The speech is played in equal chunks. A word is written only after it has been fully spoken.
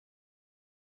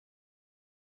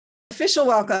Official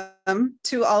welcome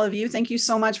to all of you. Thank you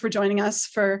so much for joining us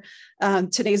for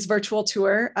today's virtual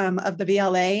tour of the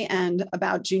VLA and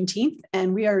about Juneteenth.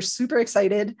 And we are super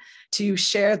excited to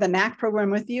share the NAC program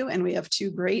with you. And we have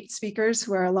two great speakers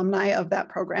who are alumni of that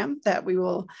program that we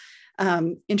will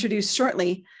introduce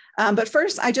shortly. But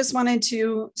first, I just wanted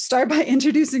to start by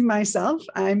introducing myself.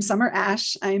 I'm Summer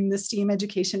Ash. I'm the STEAM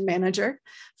Education Manager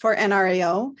for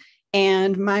NRAO.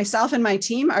 And myself and my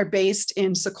team are based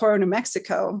in Socorro, New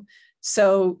Mexico.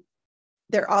 So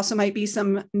there also might be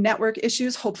some network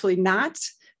issues, hopefully not.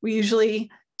 We usually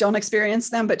don't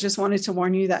experience them, but just wanted to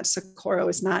warn you that Socorro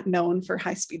is not known for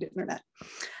high-speed internet.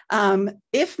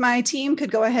 If my team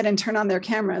could go ahead and turn on their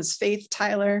cameras, Faith,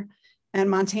 Tyler, and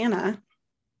Montana.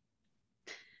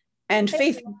 And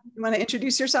Faith, you want to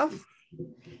introduce yourself?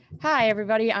 Hi,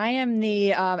 everybody. I am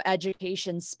the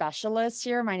education specialist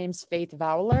here. My name's Faith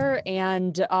Vowler.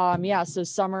 And so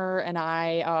Summer and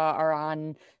I are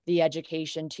on the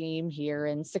education team here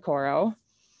in Socorro.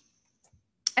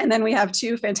 And then we have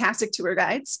two fantastic tour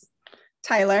guides.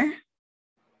 Tyler.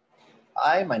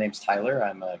 Hi, my name's Tyler.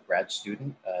 I'm a grad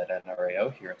student at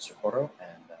NRAO here in Socorro,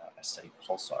 and I study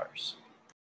pulsars.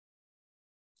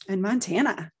 And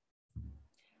Montana.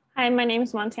 Hi, my name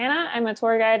is Montana. I'm a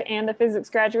tour guide and a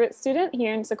physics graduate student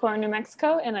here in Socorro, New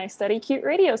Mexico, and I study cute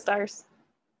radio stars.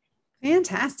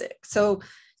 Fantastic. So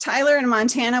Tyler and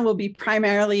Montana will be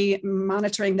primarily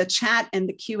monitoring the chat and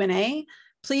the Q&A.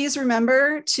 Please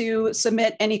remember to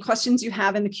submit any questions you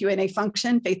have in the Q&A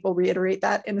function. Faith will reiterate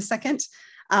that in a second.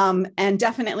 And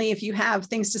definitely, if you have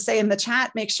things to say in the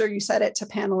chat, make sure you set it to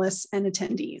panelists and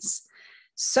attendees.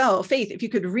 So Faith, if you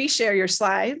could reshare your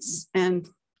slides, and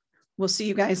we'll see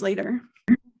you guys later.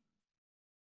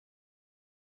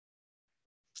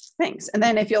 Thanks. And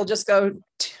then if you'll just go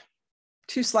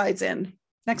two slides in,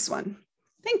 next one.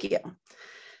 Thank you.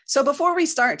 So before we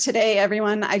start today,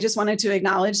 everyone, I just wanted to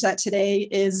acknowledge that today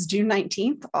is June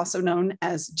 19th, also known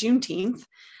as Juneteenth.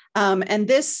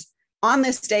 And on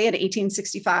this day in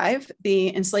 1865,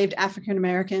 the enslaved African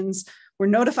Americans were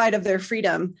notified of their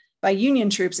freedom by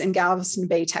Union troops in Galveston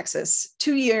Bay, Texas,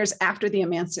 2 years after the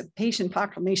Emancipation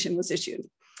Proclamation was issued.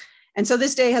 And so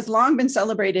this day has long been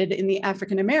celebrated in the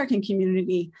African American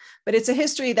community, but it's a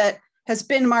history that has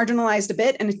been marginalized a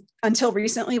bit and until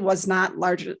recently was not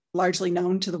largely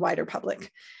known to the wider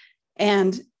public.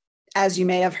 And as you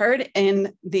may have heard,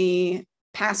 in the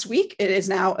past week, it has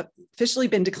now officially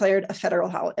been declared a federal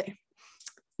holiday.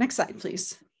 Next slide,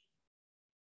 please.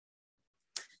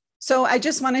 So I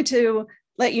just wanted to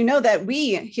let you know that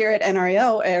we here at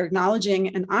NRAO are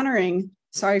acknowledging and honoring,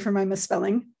 sorry for my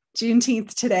misspelling,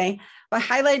 Juneteenth today by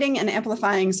highlighting and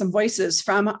amplifying some voices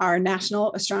from our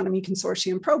National Astronomy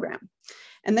Consortium program.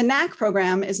 And the NAC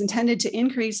program is intended to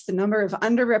increase the number of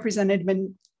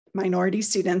underrepresented minority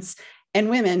students and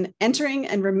women entering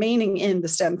and remaining in the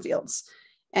STEM fields,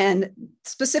 and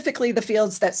specifically the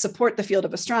fields that support the field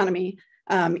of astronomy,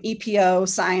 EPO,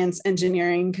 science,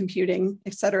 engineering, computing,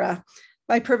 et cetera,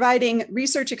 by providing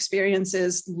research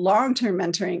experiences, long-term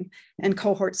mentoring, and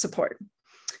cohort support.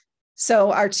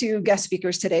 So our two guest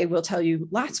speakers today will tell you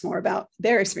lots more about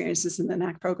their experiences in the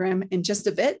NAC program in just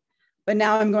a bit. But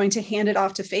now I'm going to hand it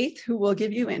off to Faith, who will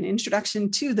give you an introduction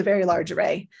to the Very Large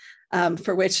Array,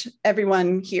 for which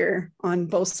everyone here on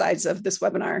both sides of this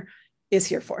webinar is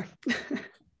here for.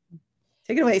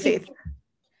 Take it away, Faith.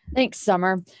 Thanks,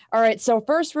 Summer. All right, so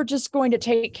first we're just going to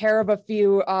take care of a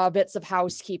few bits of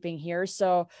housekeeping here.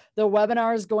 So the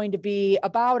webinar is going to be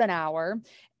about an hour.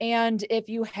 And if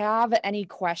you have any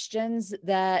questions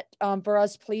that for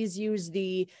us, please use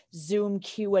the Zoom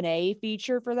Q&A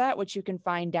feature for that, which you can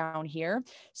find down here.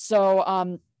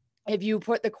 So if you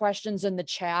put the questions in the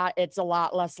chat, it's a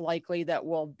lot less likely that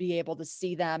we'll be able to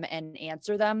see them and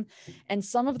answer them. And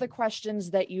some of the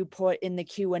questions that you put in the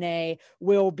Q&A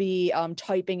will be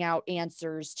typing out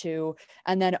answers to,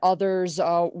 and then others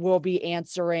will be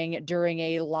answering during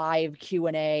a live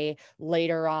Q&A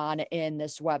later on in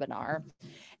this webinar.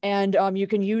 And you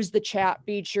can use the chat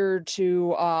feature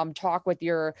to talk with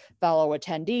your fellow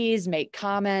attendees, make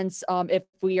comments.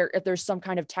 If there's some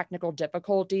kind of technical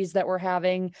difficulties that we're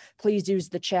having, please use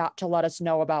the chat to let us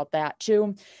know about that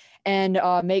too. And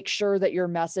make sure that your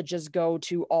messages go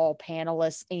to all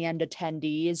panelists and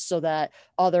attendees so that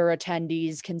other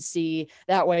attendees can see.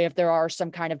 That way, if there are some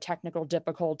kind of technical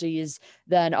difficulties,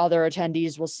 then other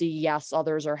attendees will see, yes,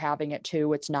 others are having it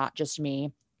too. It's not just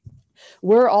me.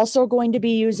 We're also going to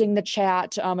be using the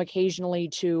chat occasionally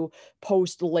to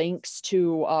post links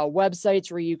to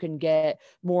websites where you can get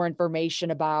more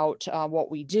information about what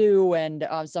we do and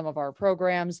some of our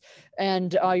programs.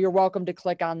 And you're welcome to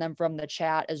click on them from the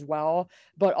chat as well.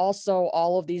 But also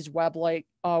all of these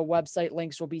website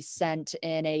links will be sent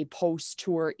in a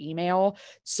post-tour email.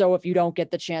 So if you don't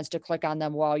get the chance to click on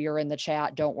them while you're in the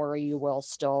chat, don't worry, you will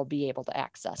still be able to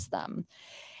access them.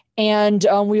 And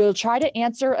we will try to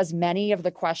answer as many of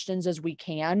the questions as we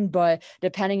can, but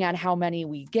depending on how many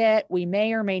we get, we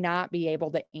may or may not be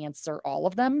able to answer all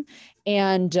of them.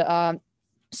 And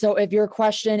so if your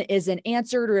question isn't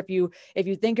answered, or if you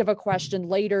think of a question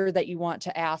later that you want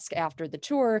to ask after the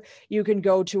tour, you can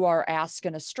go to our Ask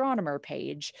an Astronomer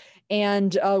page.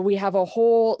 And we have a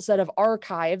whole set of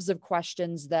archives of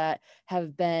questions that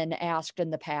have been asked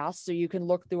in the past. So you can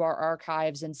look through our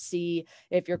archives and see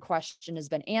if your question has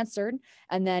been answered.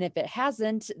 And then if it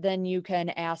hasn't, then you can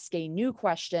ask a new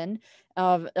question.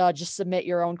 Just submit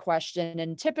your own question.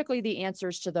 And typically the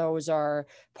answers to those are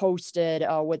posted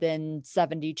within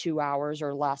 72 hours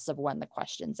or less of when the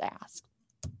question's asked.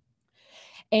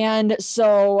 And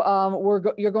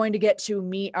so you're going to get to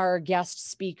meet our guest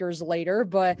speakers later,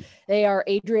 but they are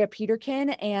Adria Peterkin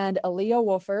and Aaliyah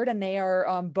Wolford, and they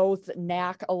are both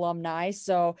NAC alumni.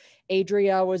 So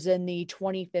Adria was in the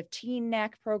 2015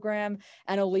 NAC program,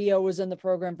 and Aaliyah was in the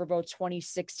program for both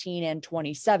 2016 and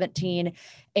 2017.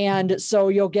 And so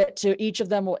you'll get to, each of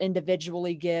them will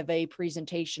individually give a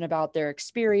presentation about their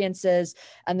experiences,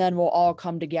 and then we'll all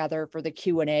come together for the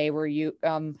Q&A where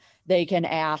they can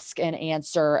ask and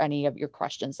answer any of your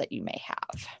questions that you may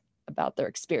have about their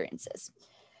experiences.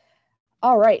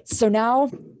 All right, so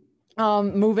now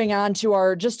moving on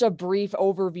to just a brief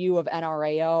overview of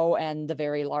NRAO and the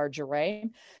Very Large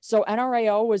Array. So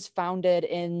NRAO was founded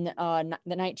in the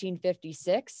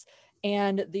 1956,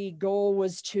 and the goal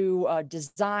was to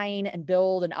design and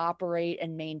build and operate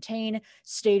and maintain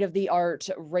state-of-the-art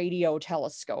radio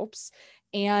telescopes.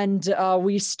 And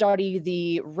we study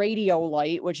the radio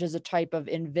light, which is a type of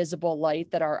invisible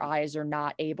light that our eyes are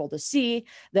not able to see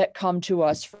that come to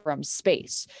us from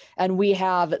space. And we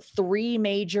have 3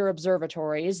 major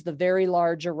observatories: the Very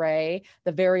Large Array,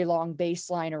 the Very Long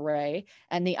Baseline Array,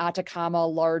 and the Atacama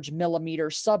Large Millimeter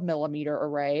Submillimeter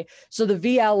Array. So the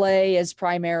VLA is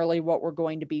primarily what we're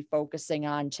going to be focusing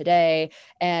on today.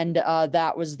 And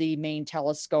that was the main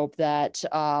telescope that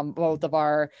both of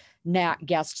our NAC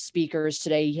guest speakers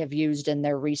today have used in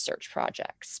their research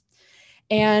projects.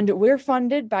 And we're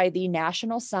funded by the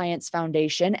National Science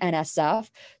Foundation, NSF.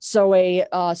 So a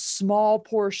small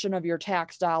portion of your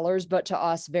tax dollars, but to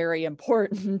us very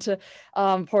important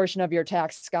portion of your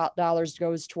tax dollars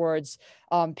goes towards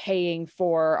paying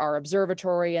for our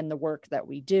observatory and the work that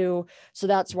we do. So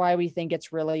that's why we think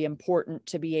it's really important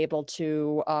to be able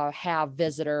to have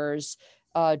visitors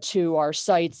to our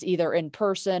sites, either in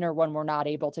person, or when we're not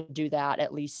able to do that,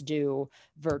 at least do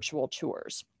virtual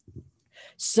tours.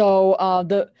 So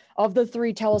of the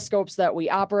 3 telescopes that we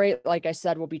operate, like I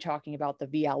said, we'll be talking about the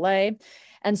VLA.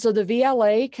 And so the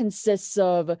VLA consists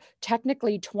of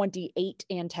technically 28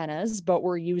 antennas, but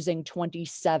we're using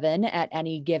 27 at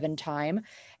any given time.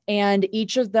 And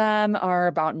each of them are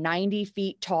about 90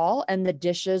 feet tall, and the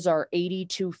dishes are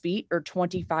 82 feet or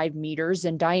 25 meters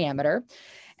in diameter.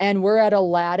 And we're at a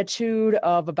latitude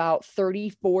of about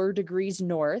 34 degrees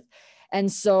north. And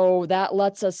so that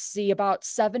lets us see about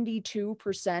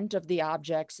 72% of the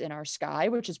objects in our sky,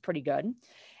 which is pretty good.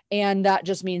 And that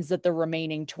just means that the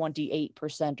remaining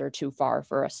 28% are too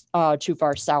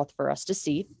far south for us to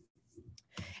see.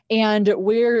 And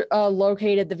we're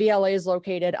located, the VLA is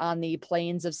located on the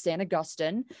plains of San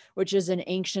Agustin, which is an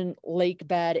ancient lake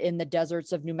bed in the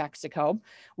deserts of New Mexico.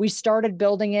 We started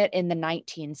building it in the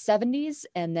 1970s,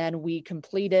 and then we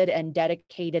completed and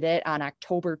dedicated it on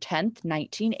October 10th,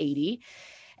 1980.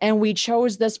 And we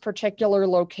chose this particular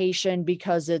location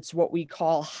because it's what we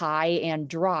call high and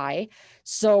dry.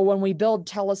 So when we build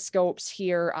telescopes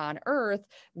here on Earth,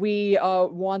 we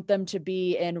want them to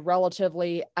be at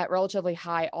relatively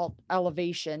high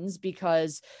elevations,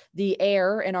 because the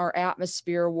air in our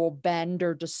atmosphere will bend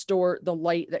or distort the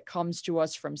light that comes to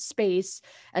us from space.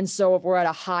 And so if we're at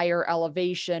a higher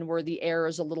elevation where the air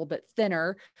is a little bit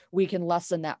thinner, we can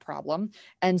lessen that problem.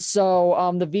 And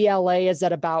so the VLA is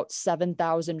at about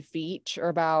 7,000 feet, or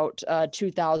about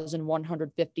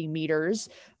 2,150 meters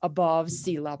above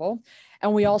sea level.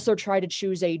 And we also try to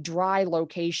choose a dry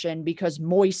location because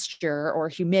moisture or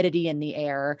humidity in the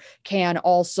air can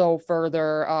also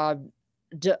further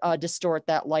distort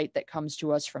that light that comes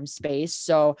to us from space.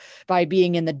 So by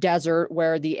being in the desert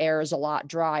where the air is a lot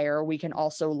drier, we can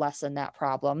also lessen that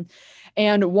problem.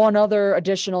 And one other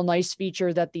additional nice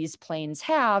feature that these planes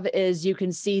have is you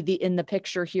can see in the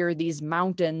picture here, these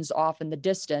mountains off in the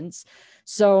distance.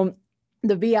 So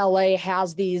the VLA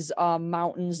has these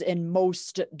mountains in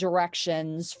most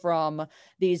directions from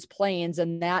these planes,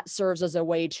 and that serves as a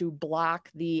way to block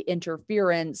the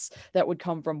interference that would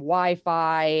come from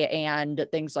Wi-Fi and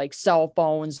things like cell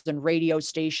phones and radio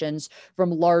stations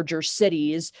from larger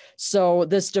cities. So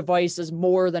this device is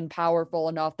more than powerful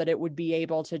enough that it would be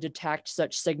able to detect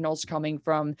such signals coming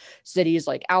from cities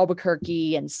like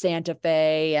Albuquerque and Santa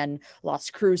Fe and Las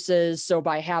Cruces. So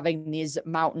by having these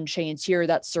mountain chains here,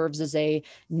 that serves as a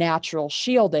natural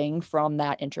shielding from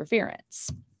that interference.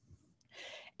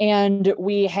 And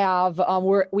we have,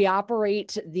 we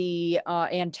operate the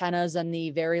antennas and the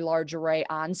very large array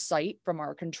on site from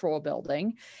our control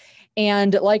building.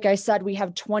 And like I said, we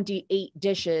have 28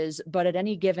 dishes, but at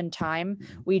any given time,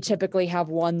 we typically have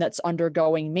one that's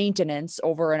undergoing maintenance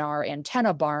over in our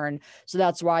antenna barn. So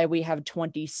that's why we have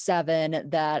 27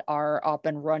 that are up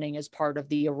and running as part of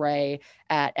the array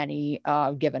at any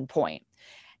given point.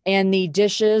 And the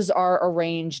dishes are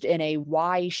arranged in a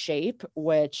Y shape,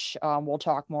 which we'll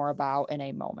talk more about in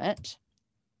a moment,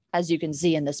 as you can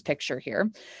see in this picture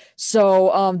here.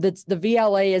 So the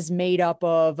VLA is made up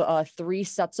of 3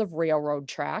 sets of railroad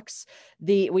tracks.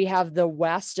 We have the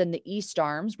west and the east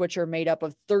arms, which are made up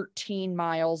of 13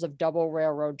 miles of double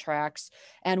railroad tracks.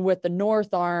 And with the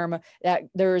north arm,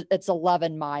 it's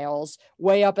 11 miles.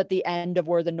 Way up at the end of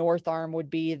where the north arm would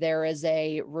be, there is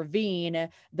a ravine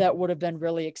that would have been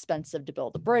really expensive to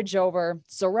build a bridge over.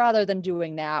 So rather than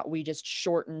doing that, we just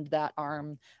shortened that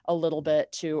arm a little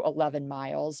bit to 11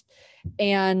 miles.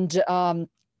 And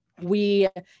we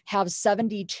have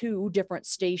 72 different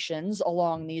stations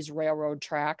along these railroad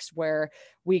tracks where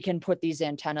we can put these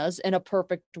antennas. In a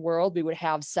perfect world, we would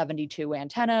have 72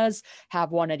 antennas, have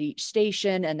one at each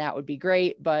station, and that would be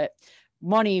great. But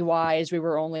money-wise, we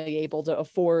were only able to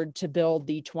afford to build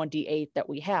the 28 that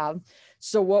we have.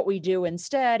 So what we do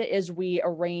instead is we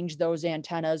arrange those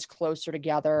antennas closer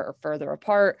together or further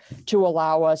apart to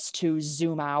allow us to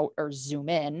zoom out or zoom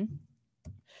in.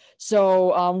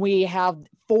 So we have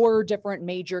 4 different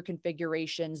major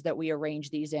configurations that we arrange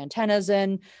these antennas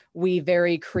in. We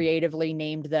very creatively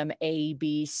named them A,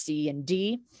 B, C, and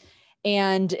D.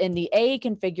 And in the A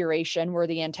configuration, where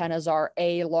the antennas are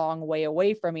a long way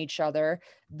away from each other,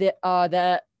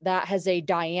 that has a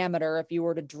diameter. If you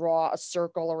were to draw a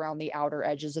circle around the outer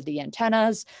edges of the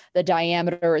antennas, the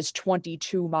diameter is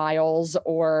 22 miles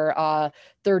or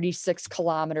 36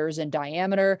 kilometers in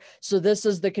diameter. So this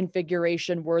is the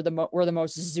configuration where we're the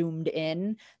most zoomed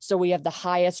in. So we have the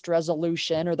highest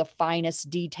resolution or the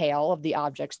finest detail of the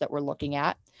objects that we're looking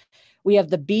at. We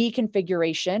have the B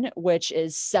configuration, which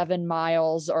is 7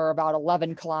 miles or about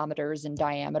 11 kilometers in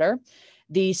diameter.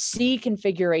 The C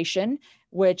configuration,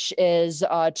 which is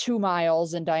 2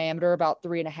 miles in diameter, about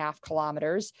 3.5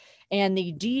 kilometers. And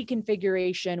the D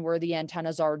configuration, where the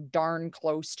antennas are darn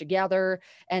close together.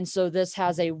 And so this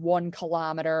has a 1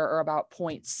 kilometer or about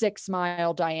 0.6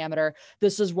 mile diameter.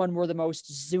 This is when we're the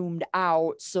most zoomed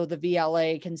out, so the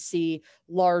VLA can see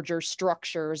larger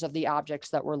structures of the objects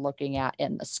that we're looking at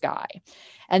in the sky.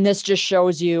 And this just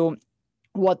shows you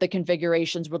what the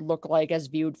configurations would look like as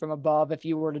viewed from above if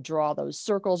you were to draw those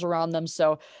circles around them.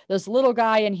 So this little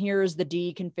guy in here is the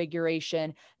D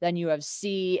configuration. Then you have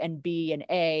C and B and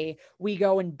A. We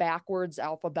go in backwards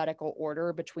alphabetical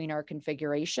order between our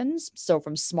configurations. So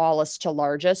from smallest to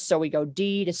largest. So we go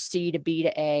D to C to B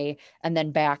to A, and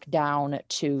then back down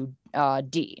to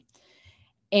D.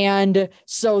 And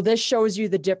so this shows you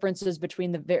the differences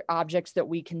between the objects that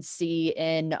we can see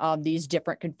in these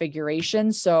different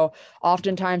configurations. So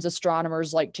oftentimes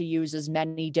astronomers like to use as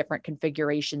many different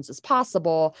configurations as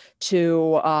possible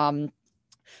to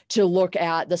look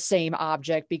at the same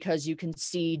object, because you can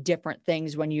see different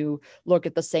things when you look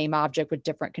at the same object with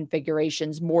different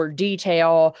configurations, more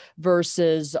detail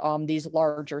versus these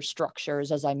larger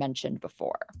structures, as I mentioned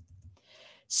before.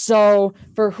 So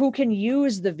for who can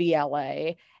use the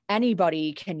VLA,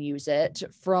 anybody can use it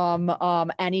from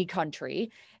any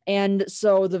country. And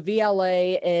so the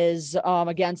VLA is,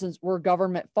 again, since we're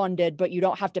government funded, but you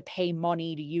don't have to pay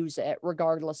money to use it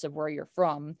regardless of where you're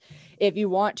from. If you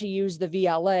want to use the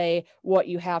VLA, what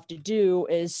you have to do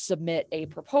is submit a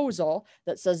proposal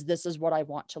that says, this is what I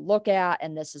want to look at,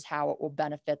 and this is how it will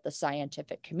benefit the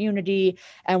scientific community.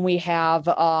 And we have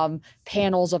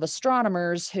panels of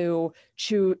astronomers who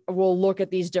will look at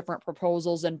these different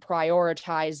proposals and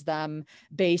prioritize them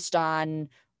based on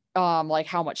like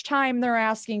how much time they're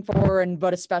asking for,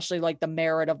 but especially like the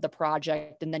merit of the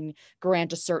project, and then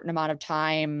grant a certain amount of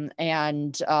time.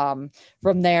 And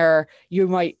from there, you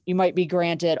might be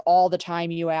granted all the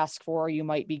time you ask for, you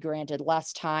might be granted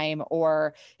less time,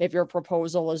 or if your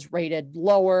proposal is rated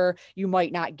lower, you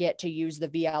might not get to use the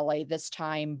VLA this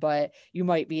time, but you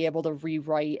might be able to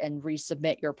rewrite and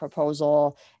resubmit your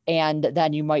proposal, and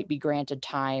then you might be granted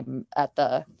time at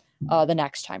the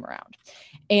next time around.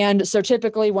 And so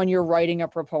typically when you're writing a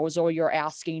proposal, you're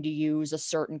asking to use a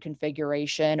certain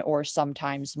configuration or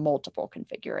sometimes multiple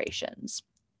configurations.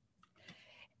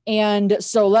 And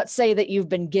so let's say that you've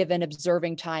been given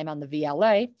observing time on the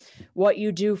VLA. What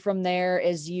you do from there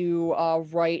is you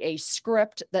write a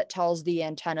script that tells the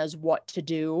antennas what to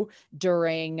do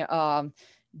during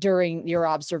your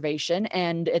observation,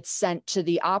 and it's sent to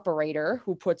the operator,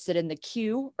 who puts it in the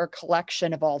queue or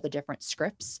collection of all the different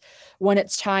scripts. When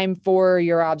it's time for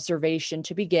your observation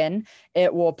to begin,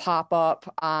 it will pop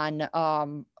up and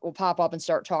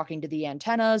start talking to the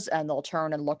antennas, and they'll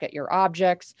turn and look at your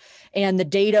objects. And the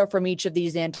data from each of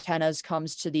these antennas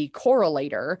comes to the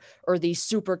correlator, or the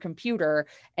supercomputer,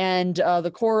 and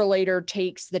the correlator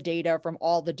takes the data from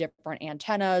all the different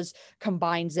antennas,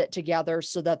 combines it together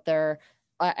so that they're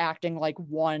acting like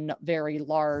one very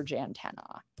large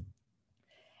antenna.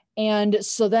 And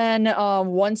so then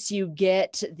once you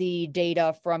get the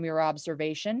data from your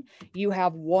observation, you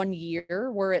have 1 year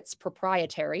where it's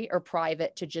proprietary or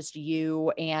private to just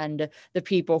you and the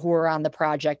people who are on the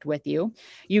project with you.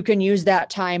 You can use that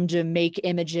time to make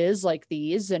images like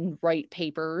these and write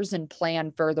papers and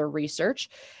plan further research.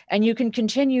 And you can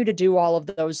continue to do all of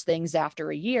those things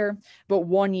after a year, but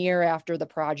 1 year after the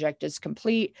project is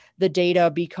complete, the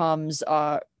data becomes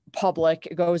public.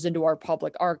 It goes into our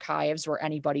public archives where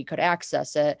anybody could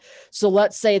access it. So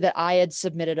let's say that I had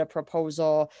submitted a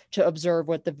proposal to observe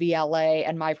with the VLA,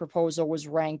 and my proposal was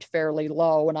ranked fairly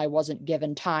low and I wasn't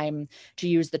given time to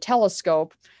use the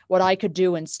telescope. What I could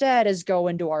do instead is go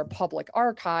into our public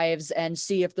archives and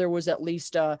see if there was at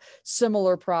least a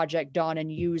similar project done and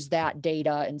use that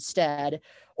data instead.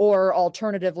 Or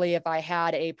alternatively, if I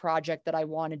had a project that I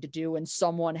wanted to do and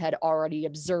someone had already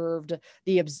observed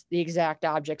the exact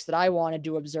objects that I wanted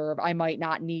to observe, I might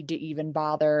not need to even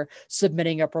bother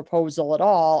submitting a proposal at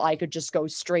all. I could just go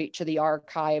straight to the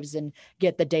archives and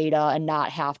get the data and not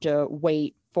have to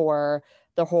wait for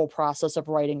the whole process of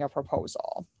writing a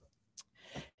proposal.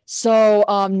 So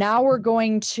now we're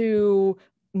going to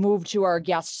move to our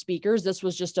guest speakers. This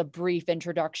was just a brief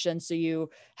introduction, so you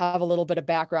have a little bit of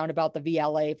background about the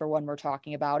VLA for when we're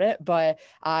talking about it, but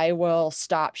I will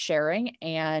stop sharing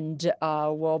and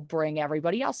we'll bring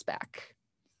everybody else back.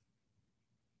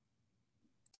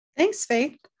 Thanks,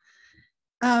 Faith.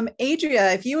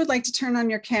 Adria, if you would like to turn on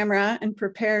your camera and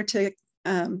prepare to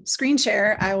screen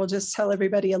share, I will just tell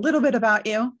everybody a little bit about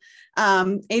you.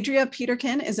 Adria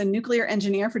Peterkin is a nuclear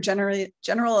engineer for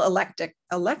General Electric,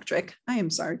 I am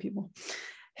sorry, people,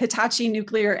 Hitachi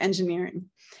Nuclear Engineering.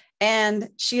 And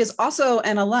she is also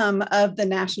an alum of the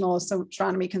National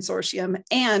Astronomy Consortium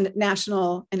and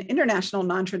National and International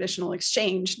Non-Traditional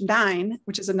Exchange, NINE,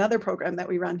 which is another program that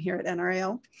we run here at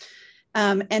NRAO.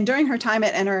 And during her time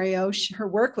at NRAO, her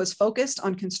work was focused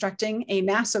on constructing a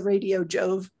NASA Radio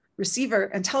Jove receiver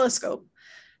and telescope,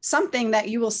 something that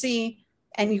you will see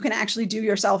and you can actually do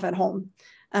yourself at home.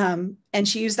 And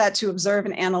she used that to observe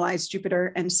and analyze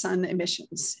Jupiter and sun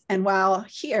emissions. And while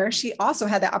here, she also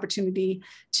had the opportunity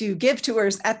to give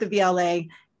tours at the VLA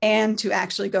and to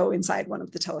actually go inside one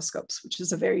of the telescopes, which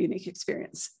is a very unique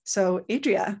experience. So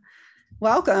Adria,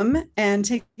 welcome and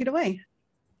take it away.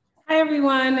 Hi,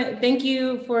 everyone. Thank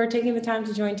you for taking the time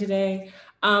to join today.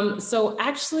 So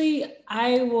actually,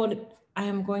 I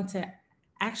am going to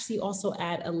actually also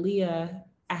add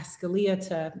ask Aaliyah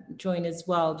to join as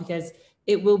well, because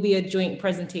it will be a joint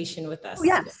presentation with us. Oh,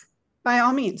 yes, by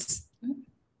all means.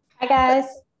 Hi, guys.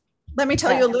 Let me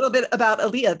tell you a little bit about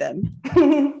Aaliyah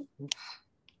then.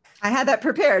 I had that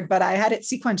prepared, but I had it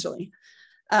sequentially.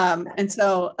 And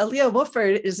so Aaliyah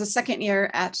Wolford is a second-year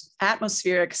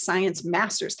atmospheric science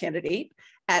master's candidate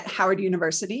at Howard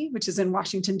University, which is in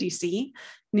Washington, D.C.,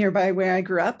 nearby where I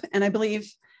grew up. And I believe,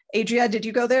 Adria, did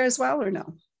you go there as well or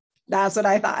no? That's what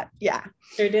I thought. Yeah.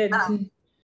 Sure did.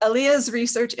 Aaliyah's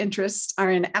research interests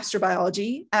are in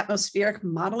astrobiology, atmospheric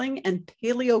modeling, and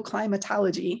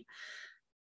paleoclimatology.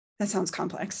 That sounds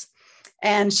complex.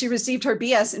 And she received her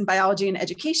BS in biology and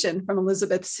education from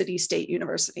Elizabeth City State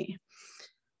University.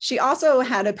 She also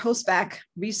had a post-bac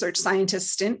research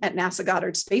scientist stint at NASA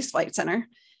Goddard Space Flight Center,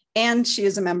 and she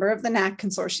is a member of the NAC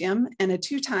Consortium and a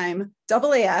two-time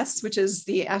AAS, which is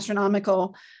the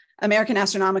Astronomical American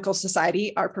Astronomical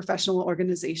Society, our professional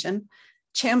organization,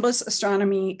 Chambliss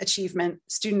Astronomy Achievement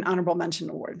Student Honorable Mention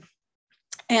Award.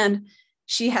 And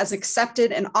she has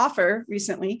accepted an offer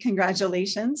recently,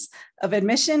 congratulations, of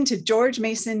admission to George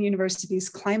Mason University's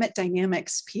Climate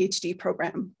Dynamics PhD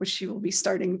program, which she will be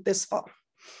starting this fall.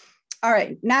 All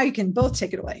right, now you can both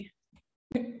take it away.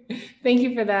 Thank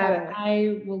you for that.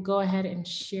 I will go ahead and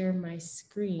share my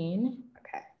screen.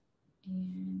 Okay.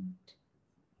 And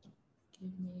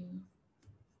give me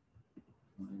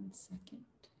 1 second.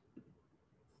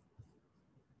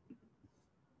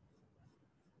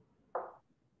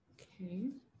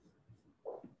 Okay.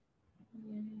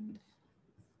 And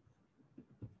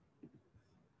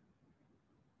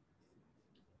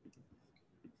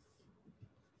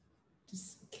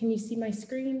just, can you see my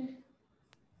screen?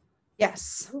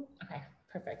 Yes. Okay,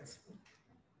 perfect.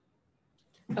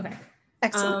 Okay.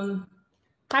 Excellent.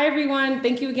 Hi, everyone.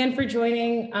 Thank you again for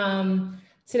joining.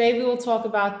 Today, we will talk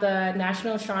about the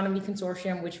National Astronomy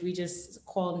Consortium, which we just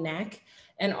call NAC,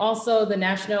 and also the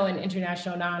National and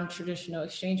International Non-Traditional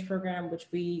Exchange Program, which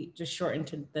we just shortened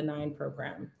to the NINE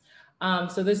program.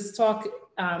 So this talk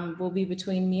will be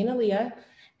between me and Aaliyah.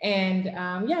 And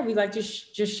yeah, we'd like to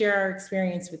just share our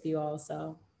experience with you all.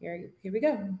 So here we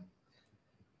go.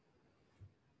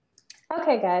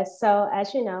 Okay, guys, so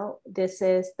as you know, this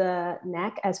is the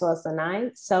NAC as well as the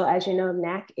NINE. So as you know,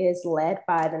 NAC is led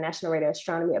by the National Radio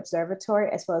Astronomy Observatory,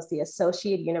 as well as the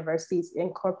Associated Universities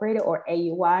Incorporated, or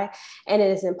AUI, and it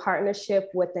is in partnership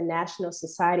with the National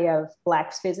Society of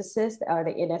Black Physicists, or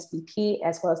the NSBP,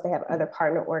 as well as they have other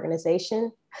partner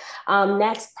organizations.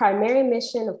 NAC's primary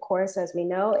mission, of course, as we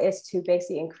know, is to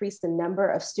basically increase the number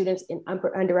of students in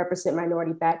underrepresented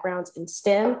minority backgrounds in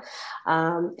STEM,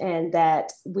 and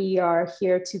that we are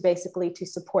here to basically to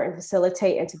support and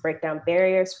facilitate and to break down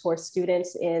barriers for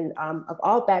students in of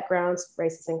all backgrounds,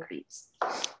 races, and creeds.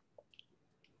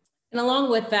 And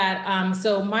along with that,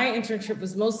 so my internship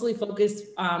was mostly focused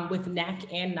with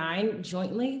NAC and NINE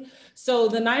jointly. So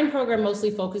the NINE program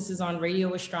mostly focuses on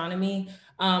radio astronomy.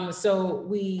 So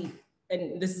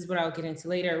and this is what I'll get into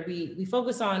later, we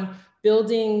focus on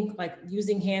building, like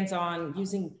using hands-on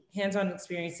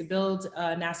experience to build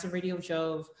NASA Radio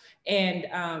Jove.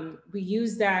 And we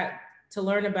use that to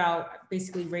learn about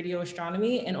basically radio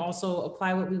astronomy and also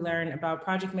apply what we learn about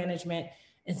project management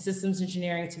and systems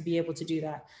engineering to be able to do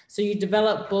that. So you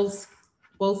develop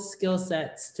both skill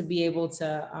sets to be able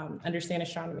to understand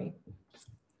astronomy.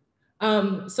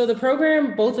 So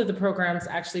both of the programs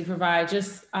actually provide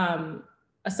just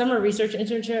a summer research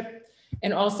internship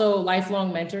and also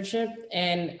lifelong mentorship,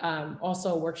 and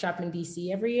also a workshop in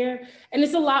DC every year. And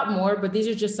it's a lot more, but these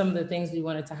are just some of the things we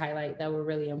wanted to highlight that were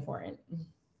really important.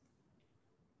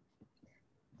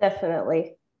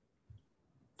 Definitely.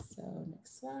 So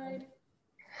next slide.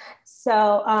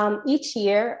 So each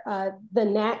year, the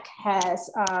NAC has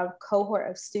a cohort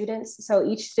of students. So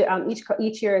each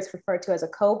year is referred to as a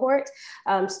cohort.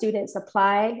 Students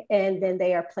apply, and then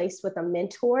they are placed with a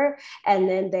mentor, and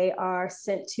then they are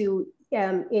sent to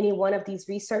any one of these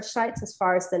research sites as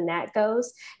far as the NAC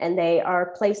goes, and they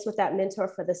are placed with that mentor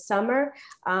for the summer.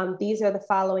 These are the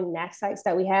following NAC sites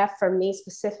that we have. For me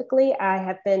specifically, I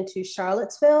have been to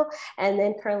Charlottesville, and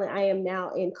then currently I am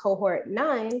now in cohort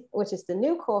 9, which is the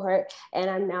new cohort, and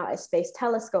I'm now at Space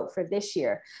Telescope for this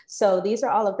year. So these are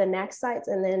all of the NAC sites,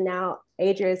 and then now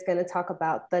Adria is going to talk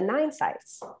about the 9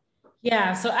 sites.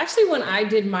 Yeah, so actually when I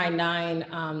did my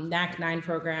NAC 9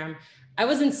 program, I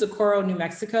was in Socorro, New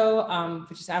Mexico,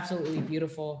 which is absolutely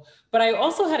beautiful. But I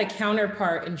also had a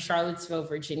counterpart in Charlottesville,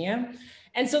 Virginia.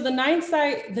 And so the 9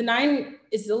 site, the 9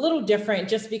 is a little different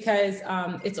just because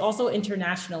it's also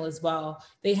international as well.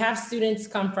 They have students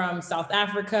come from South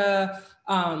Africa,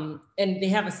 and they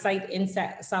have a site in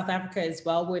South Africa as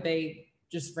well where they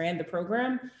just ran the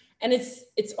program. And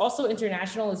it's also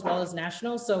international as well as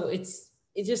national. So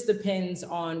it just depends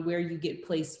on where you get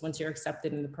placed once you're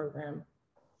accepted in the program.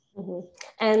 Mm-hmm.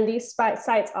 And these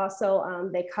sites also,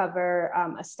 they cover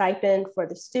a stipend for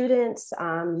the students.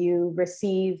 You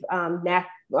receive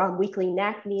weekly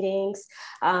NAC meetings.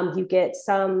 You get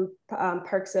some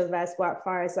perks of as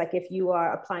far as like if you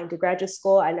are applying to graduate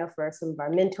school. I know for some of our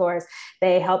mentors,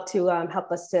 they help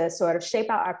us to sort of shape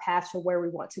out our path for where we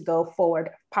want to go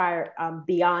forward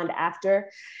beyond after.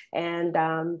 And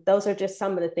those are just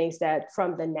some of the things that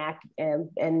from the NAC and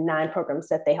 9 programs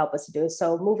that they help us to do.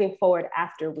 So moving forward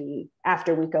after we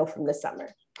go from the summer.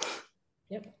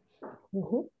 Yep.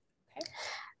 Mm-hmm. Okay.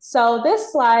 So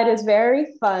this slide is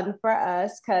very fun for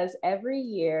us because every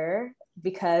year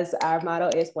because our motto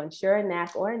is once you're a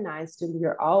NAC or a 9 student,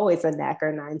 you're always a NAC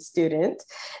or 9 student,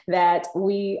 that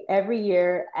we every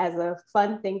year, as a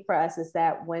fun thing for us, is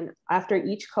that after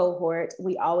each cohort,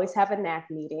 we always have a NAC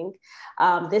meeting.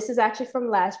 This is actually from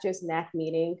last year's NAC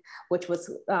meeting, which was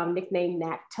nicknamed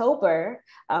NACtober.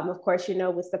 Of course, you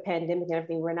know, with the pandemic and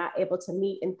everything, we're not able to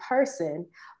meet in person,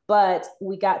 but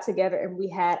we got together and we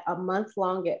had a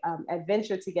month-long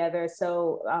adventure together.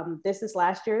 So this is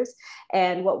last year's.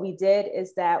 And what we did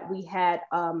is that we had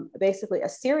basically a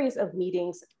series of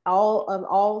meetings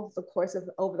over the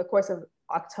course of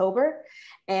October.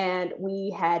 And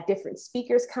we had different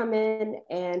speakers come in,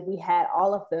 and we had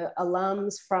all of the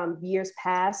alums from years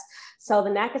past. So the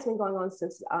NAC has been going on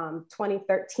since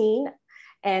 2013.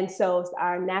 And so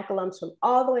our NAC alums from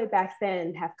all the way back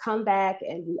then have come back,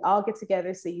 and we all get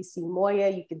together. So you see Moya,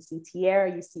 you can see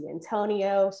Tierra, you see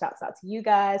Antonio, shouts out to you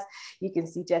guys. You can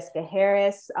see Jessica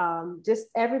Harris. Just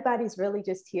everybody's really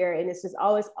just here. And it's just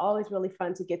always really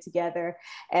fun to get together.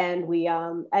 And we,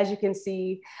 as you can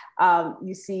see,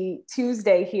 you see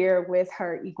Tuesday here with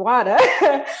her iguana.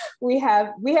 we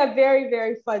have very,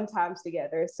 very fun times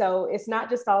together. So it's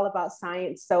not just all about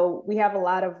science. So we have a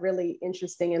lot of really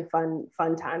interesting and fun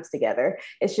times together.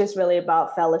 It's just really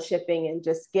about fellowshipping and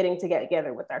just getting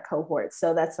together with our cohorts.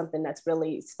 So that's something that's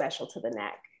really special to the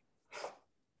NAC.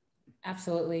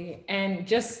 Absolutely. And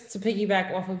just to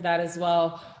piggyback off of that as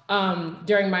well,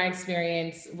 during my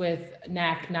experience with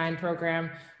NAC 9 program,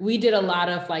 we did a lot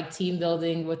of like team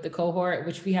building with the cohort,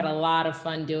 which we had a lot of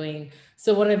fun doing.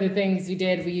 So one of the things we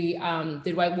did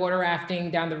whitewater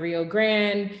rafting down the Rio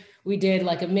Grande. We did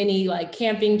like a mini like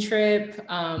camping trip.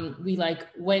 We like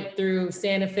went through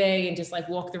Santa Fe and just like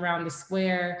walked around the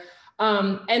square.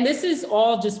 And this is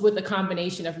all just with a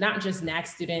combination of not just NAC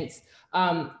students,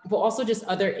 but also just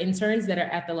other interns that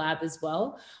are at the lab as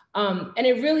well. And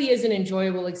it really is an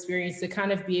enjoyable experience to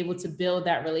kind of be able to build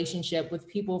that relationship with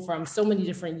people from so many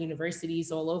different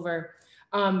universities all over.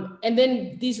 And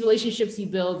then these relationships you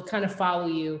build kind of follow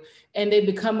you, and they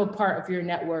become a part of your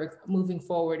network moving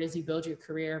forward as you build your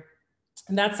career.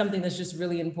 And that's something that's just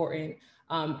really important.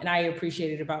 And I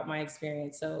appreciate it about my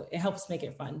experience. So it helps make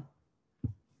it fun.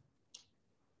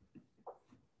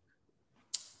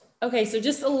 Okay, so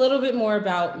just a little bit more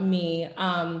about me.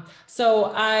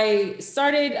 So I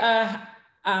started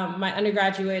my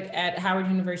undergraduate at Howard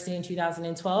University in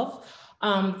 2012.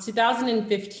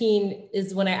 2015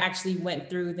 is when I actually went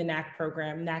through the NAC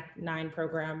program, NAC 9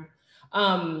 program.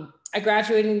 I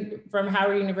graduated from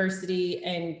Howard University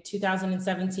in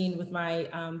 2017 with my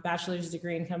bachelor's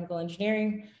degree in chemical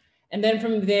engineering. And then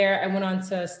from there, I went on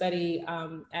to study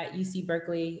at UC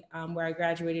Berkeley, where I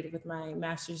graduated with my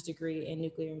master's degree in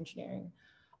nuclear engineering.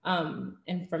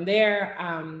 And from there,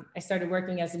 I started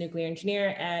working as a nuclear engineer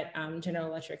at General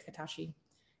Electric Hitachi.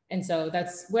 And so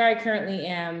that's where I currently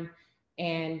am.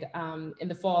 And in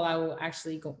the fall, I will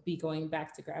actually be going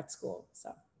back to grad school.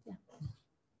 So, yeah.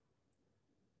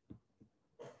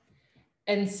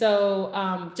 And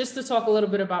so just to talk a little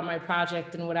bit about my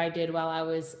project and what I did while I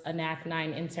was a NAC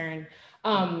 9 intern.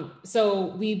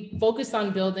 So we focused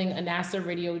on building a NASA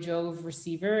Radio Jove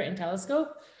receiver and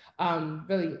telescope,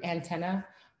 really antenna.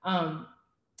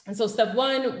 And so step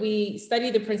one, we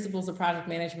studied the principles of project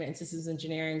management and systems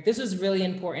engineering. This was really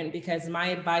important because my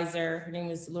advisor, her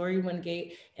name is Lori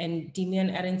Wingate and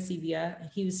Demian Arencibia,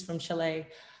 he was from Chile.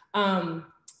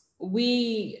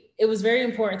 It was very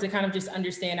important to kind of just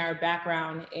understand our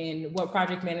background in what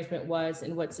project management was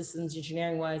and what systems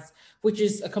engineering was, which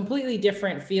is a completely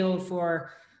different field for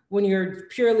when you're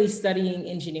purely studying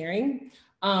engineering.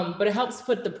 But it helps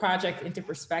put the project into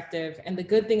perspective. And the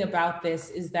good thing about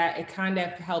this is that it kind of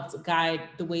helped guide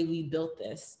the way we built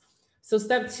this. So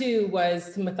step two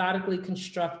was to methodically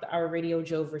construct our Radio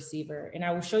Jove receiver. And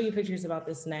I will show you pictures about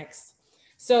this next.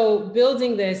 So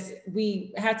building this,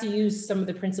 we had to use some of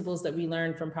the principles that we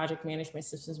learned from project management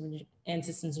systems and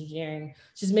systems engineering,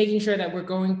 just making sure that we're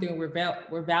going through, we're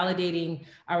validating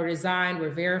our design, we're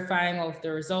verifying all of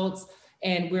the results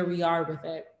and where we are with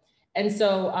it. And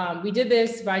so we did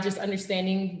this by just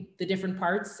understanding the different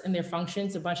parts and their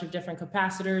functions, a bunch of different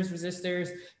capacitors, resistors,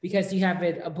 because you have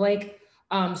a blank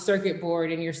circuit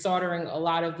board and you're soldering a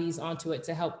lot of these onto it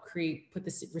to help put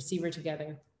the receiver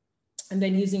together. And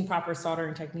then using proper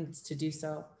soldering techniques to do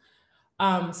so.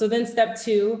 So then step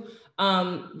two,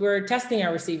 we're testing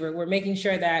our receiver. We're making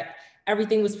sure that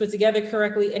everything was put together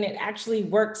correctly and it actually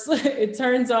works. It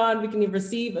turns on, we can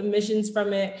receive emissions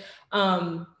from it.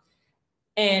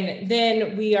 And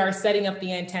then we are setting up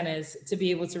the antennas to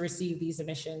be able to receive these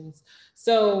emissions.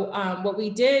 So what we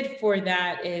did for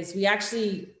that is we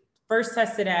actually first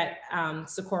tested at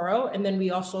Socorro, and then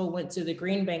we also went to the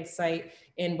Green Bank site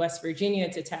in West Virginia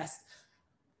to test.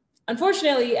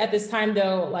 Unfortunately, at this time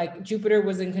though, like Jupiter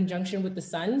was in conjunction with the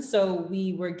sun, so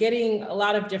we were getting a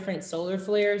lot of different solar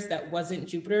flares that wasn't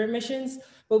Jupiter emissions,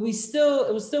 but it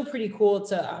was still pretty cool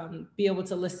to be able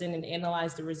to listen and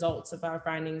analyze the results of our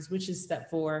findings, which is step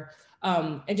 4,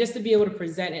 and just to be able to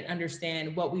present and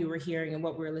understand what we were hearing and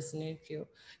what we were listening to.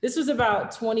 This was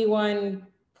about 21.5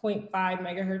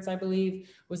 megahertz, I believe,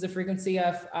 was the frequency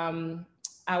of our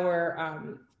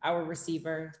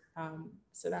receiver.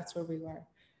 So that's where we were.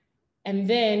 And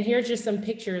then here's just some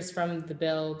pictures from the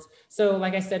build. So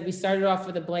like I said, we started off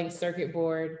with a blank circuit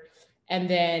board, and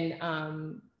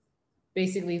then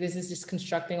basically this is just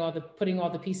putting all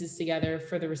the pieces together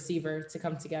for the receiver to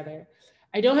come together.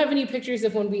 I don't have any pictures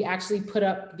of when we actually put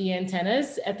up the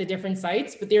antennas at the different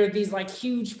sites, but there are these like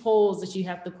huge poles that you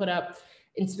have to put up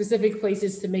in specific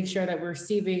places to make sure that we're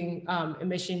receiving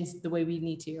emissions the way we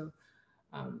need to.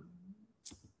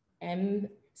 And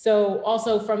so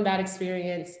also from that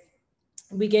experience,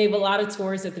 we gave a lot of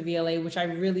tours at the VLA, which I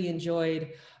really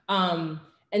enjoyed.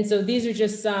 And so these are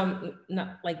just some,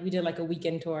 not like we did like a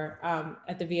weekend tour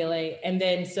at the VLA. And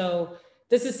then, so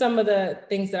this is some of the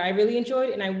things that I really enjoyed.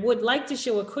 And I would like to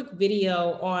show a quick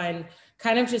video on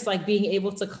kind of just like being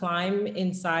able to climb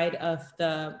inside of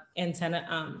the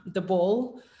antenna, the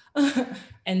bowl.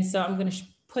 And so I'm gonna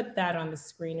put that on the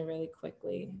screen really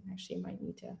quickly. Actually, I might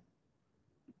need to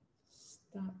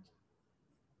stop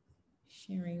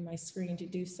sharing my screen to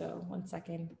do so. 1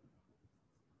 second.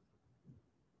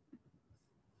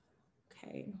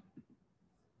 Okay.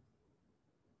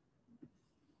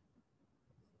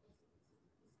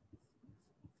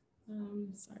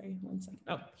 Sorry, 1 second.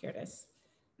 Oh, here it is.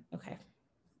 Okay.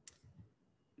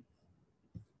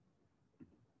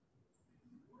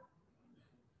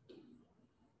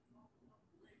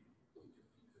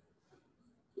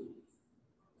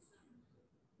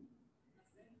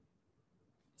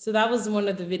 So that was one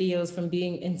of the videos from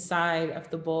being inside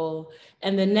of the bowl.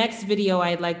 And the next video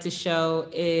I'd like to show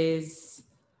is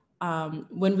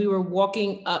when we were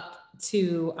walking up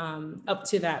to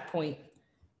that point.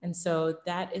 And so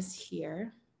that is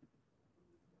here.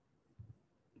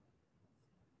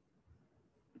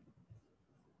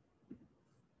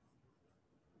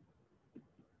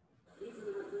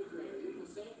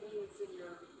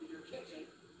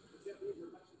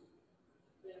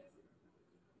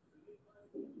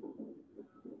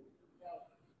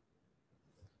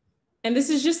 And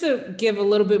this is just to give a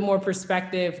little bit more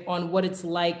perspective on what it's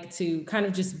like to kind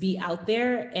of just be out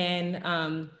there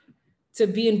and to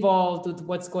be involved with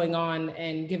what's going on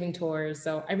and giving tours.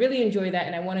 So I really enjoy that,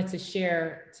 and I wanted to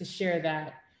share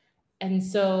that. And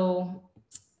so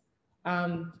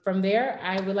from there,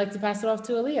 I would like to pass it off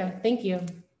to Aaliyah. Thank you.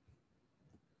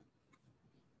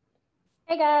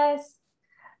 Hey guys,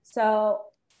 so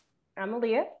I'm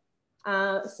Aaliyah.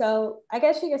 So I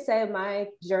guess you could say my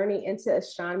journey into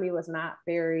astronomy was not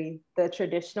very the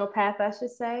traditional path, I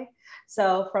should say.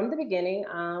 So from the beginning,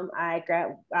 I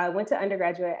went to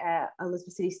undergraduate at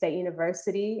Elizabeth City State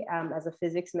University as a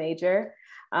physics major.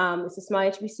 It's a small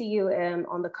HBCU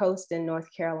on the coast in North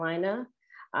Carolina.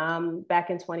 Back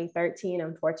in 2013,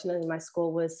 unfortunately, my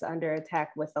school was under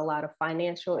attack with a lot of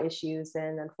financial issues,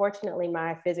 and unfortunately,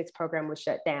 my physics program was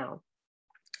shut down.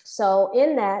 So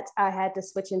in that, I had to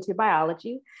switch into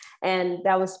biology, and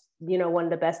that was, one of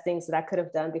the best things that I could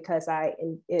have done because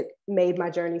it made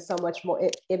my journey so much more.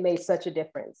 It made such a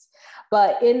difference.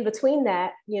 But in between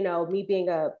that, me being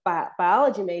a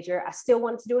biology major, I still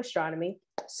wanted to do astronomy.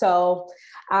 So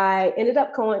I ended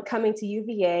up coming to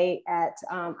UVA back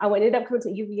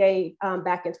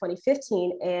in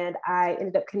 2015, and I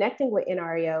ended up connecting with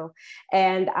NRAO,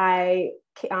 and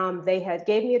they had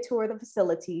gave me a tour of the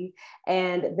facility.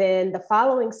 And then the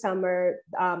following summer,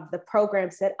 the program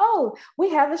said, "Oh,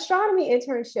 we have astronomy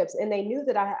internships." And they knew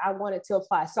that I wanted to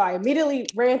apply. So I immediately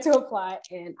ran to apply,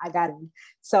 and I got in.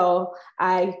 So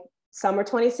summer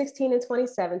 2016 and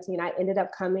 2017, I ended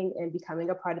up coming and becoming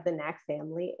a part of the NAC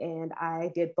family. And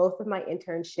I did both of my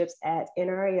internships at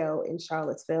NRAO in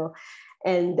Charlottesville.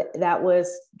 And that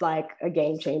was like a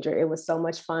game changer. It was so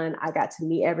much fun. I got to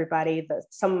meet everybody.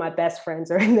 Some of my best friends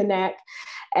are in the NAC.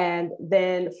 And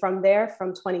then from there,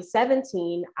 from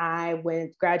 2017, I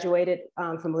graduated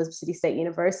from Elizabeth City State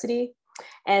University.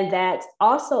 And that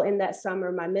also in that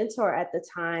summer, my mentor at the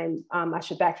time, I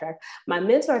should backtrack, my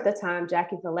mentor at the time,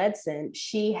 Jackie Valedson,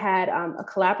 she had a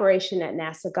collaboration at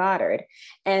NASA Goddard.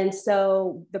 And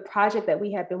so the project that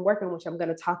we had been working, which I'm going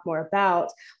to talk more about,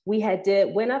 we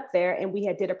went up there and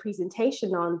we did a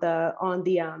presentation on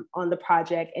the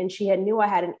project. And she knew I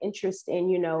had an interest in,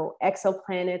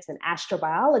 exoplanets and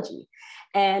astrobiology.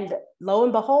 And lo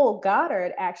and behold,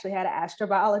 Goddard actually had an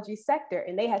astrobiology sector,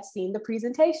 and they had seen the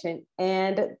presentation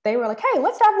and they were like, hey,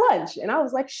 let's have lunch. And I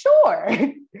was like, sure.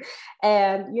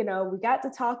 And, we got to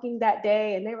talking that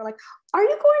day and they were like, are you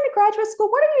going to graduate school?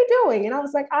 What are you doing? And I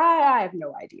was like, I have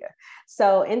no idea.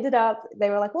 So ended up, they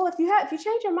were like, well, if you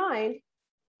change your mind,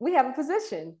 we have a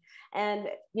position. And,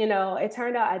 it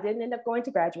turned out I didn't end up going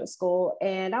to graduate school.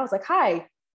 And I was like, hi,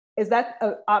 is that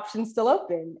option still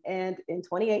open? And in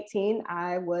 2018,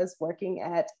 I was working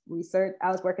as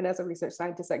a research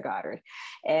scientist at Goddard.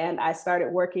 And I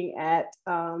started working at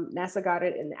NASA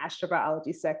Goddard in the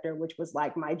astrobiology sector, which was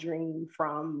like my dream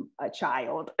from a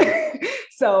child.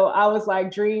 So I was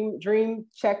like, dream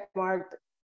check marked,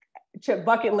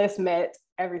 bucket list met,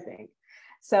 everything.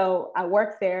 So I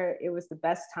worked there. It was the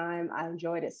best time. I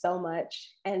enjoyed it so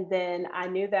much. And then I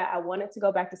knew that I wanted to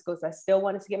go back to school. So I still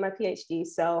wanted to get my PhD.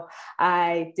 So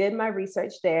I did my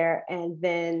research there. And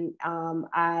then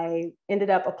I ended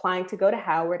up applying to go to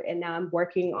Howard. And now I'm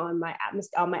working on my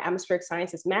atmospheric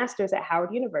sciences master's at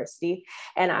Howard University.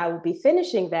 And I will be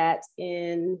finishing that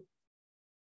in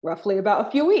roughly about a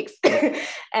few weeks.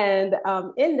 And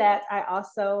in that, I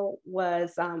also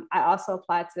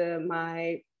applied to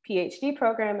my PhD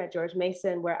program at George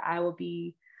Mason, where I will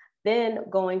be then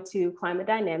going to climate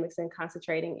dynamics and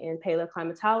concentrating in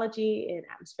paleoclimatology and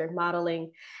atmospheric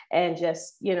modeling and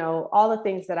just, all the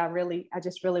things that I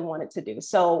just really wanted to do.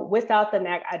 So without the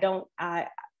NAC,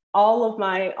 all of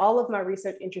my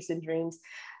research interests and dreams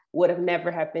would have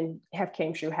never have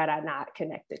came true had I not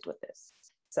connected with this.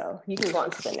 So you can go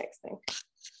on to the next thing.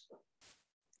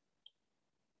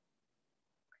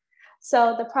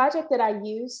 So the project that I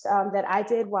used, that I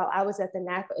did while I was at the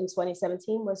NAC in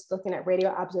 2017 was looking at radio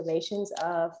observations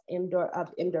of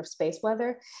indoor space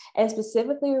weather. And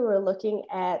specifically, we were looking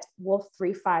at Wolf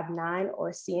 359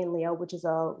 or C in Leo, which is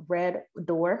a red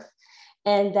dwarf.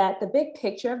 And that the big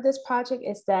picture of this project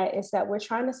is that we're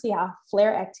trying to see how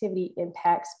flare activity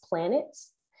impacts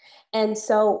planets. And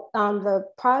so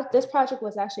this project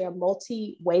was actually a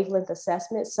multi-wavelength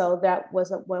assessment. So that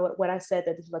was what I said,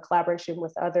 that this was a collaboration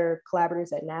with other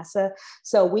collaborators at NASA.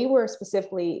 So we were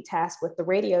specifically tasked with the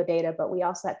radio data, but we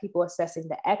also had people assessing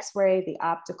the X-ray, the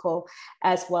optical,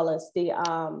 as well as the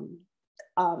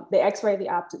X-ray,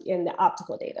 and the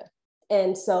optical data.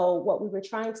 And so what we were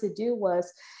trying to do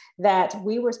was that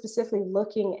we were specifically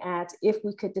looking at if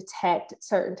we could detect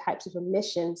certain types of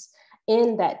emissions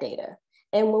in that data.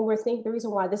 And the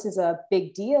reason why this is a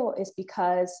big deal is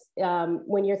because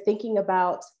when you're thinking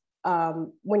about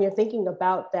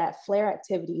that flare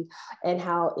activity and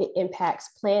how it impacts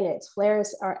planets,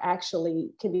 flares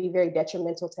can be very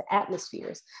detrimental to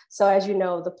atmospheres. So as you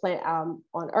know, the planet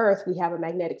on Earth, we have a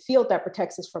magnetic field that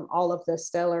protects us from all of the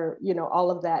stellar,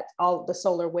 all of the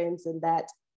solar winds and that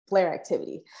flare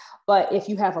activity. But if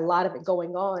you have a lot of it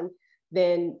going on,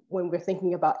 then when we're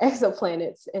thinking about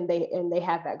exoplanets and they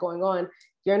have that going on,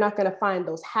 you're not going to find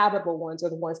those habitable ones or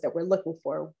the ones that we're looking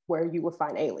for where you would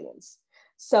find aliens.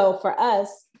 So for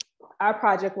us, our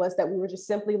project was that we were just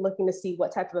simply looking to see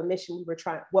what type of emission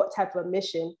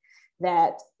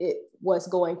that it was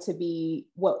going to be,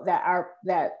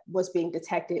 that was being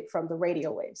detected from the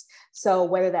radio waves. So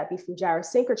whether that be from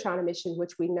gyrosynchrotron emission,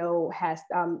 which we know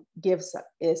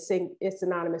is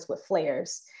synonymous with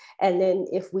flares. And then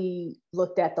if we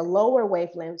looked at the lower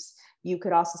wavelengths, you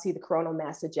could also see the coronal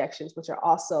mass ejections, which are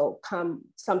also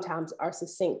sometimes are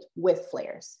succinct with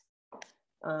flares.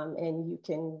 And you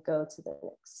can go to the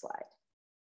next slide.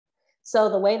 So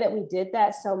the way that we did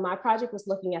that, so my project was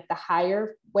looking at the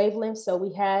higher wavelengths. So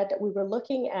we were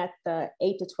looking at the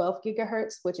 8 to 12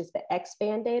 gigahertz, which is the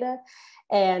X-band data.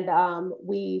 And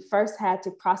we first had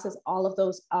to process all of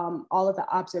the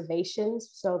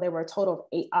observations. So there were a total of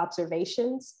 8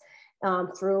 observations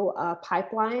through a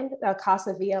pipeline, a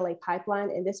CASA VLA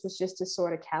pipeline. And this was just to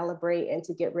sort of calibrate and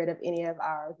to get rid of any of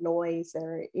our noise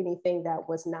or anything that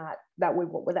was not, that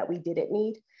we didn't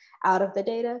need out of the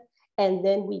data. And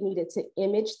then we needed to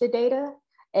image the data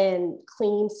and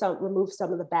remove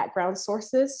some of the background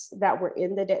sources that was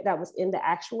in the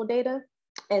actual data.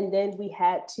 And then we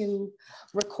had to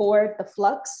record the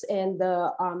flux and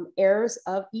the errors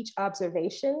of each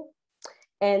observation.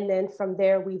 And then from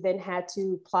there, we then had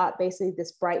to plot basically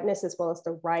this brightness as well as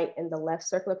the right and the left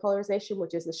circular polarization,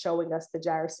 which is showing us the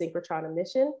gyrosynchrotron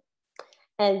emission.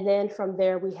 And then from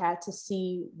there, we had to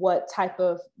see what type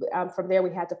of, from there,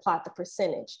 we had to plot the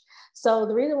percentage. So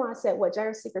the reason why I said what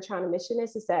gyrosynchrotron emission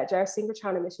is that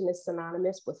gyrosynchrotron emission is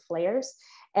synonymous with flares.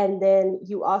 And then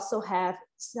you also have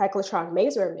cyclotron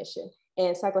maser emission.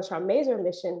 And cyclotron maser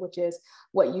emission, which is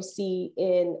what you see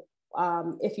in,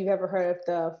 if you've ever heard of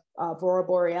the Aurora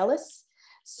Borealis.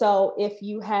 So if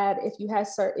you had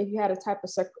a type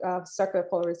of circular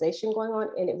polarization going on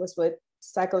and it was with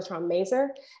cyclotron maser,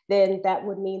 then that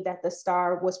would mean that the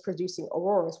star was producing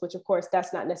auroras, which of course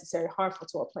that's not necessarily harmful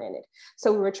to a planet.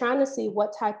 So we were trying to see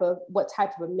what type of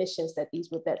emissions that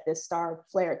this star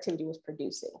flare activity was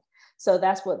producing. So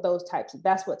that's why we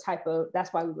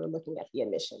were looking at the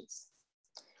emissions.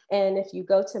 And if you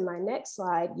go to my next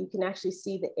slide, you can actually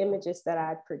see the images that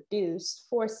I produced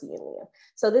for C and Leo.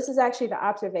 So this is actually the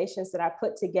observations that I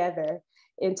put together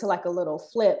into like a little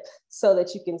flip so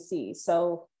that you can see.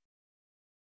 So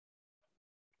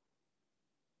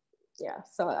yeah,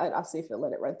 so I'll see if you'll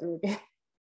let it run through again.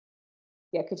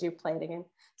 Yeah, could you play it again?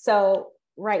 So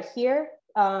right here,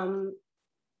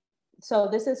 so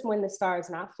this is when the star is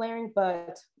not flaring,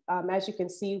 but as you can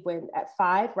see, when at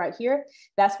 5 right here,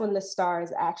 that's when the star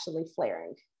is actually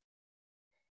flaring.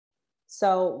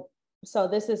 So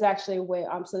this is actually where,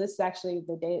 this is actually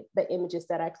the images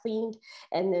that I cleaned,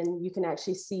 and then you can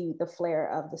actually see the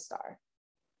flare of the star.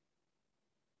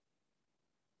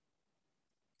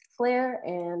 Flare,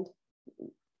 and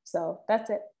so that's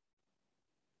it.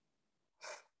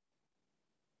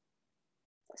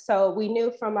 So we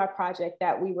knew from our project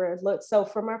that we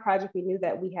knew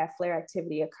that we had flare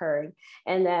activity occurring,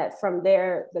 and that from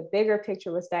there, the bigger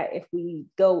picture was that if we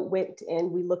went and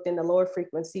we looked in the lower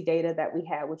frequency data that we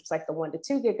had, which was like the 1 to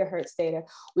 2 gigahertz data,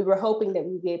 we were hoping that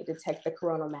we'd be able to detect the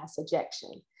coronal mass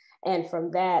ejection. And from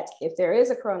that, if there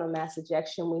is a coronal mass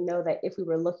ejection, we know that if we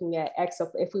were looking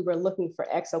for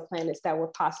exoplanets that were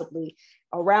possibly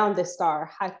around this star,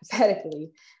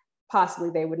 hypothetically, possibly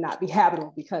they would not be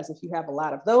habitable, because if you have a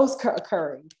lot of those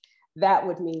occurring, that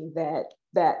would mean that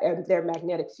their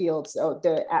magnetic fields or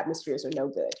their atmospheres are no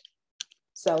good.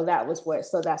 So that's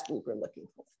what we were looking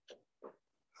for.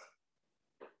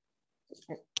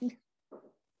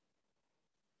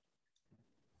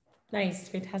 Nice,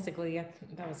 fantastic, Leah.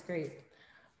 That was great.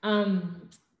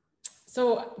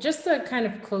 So just to kind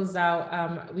of close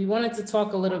out, we wanted to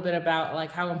talk a little bit about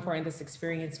like how important this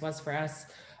experience was for us.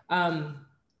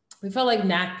 We felt like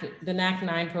the NAC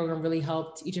 9 program really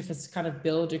helped each of us kind of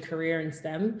build a career in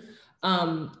STEM.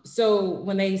 So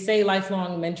when they say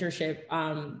lifelong mentorship,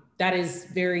 that is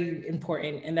very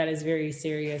important and that is very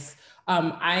serious.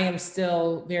 I am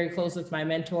still very close with my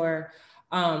mentor,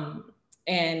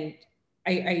 and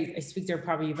I speak to her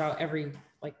probably about every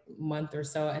like month or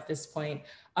so at this point.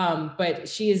 But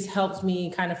she has helped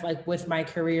me kind of like with my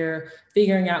career,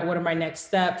 figuring out what are my next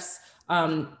steps,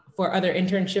 for other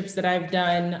internships that I've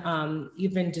done,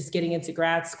 even just getting into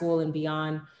grad school and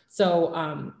beyond. So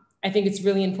I think it's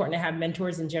really important to have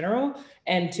mentors in general,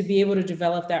 and to be able to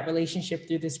develop that relationship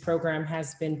through this program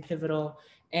has been pivotal.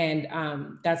 And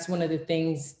that's one of the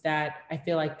things that I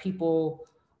feel like people,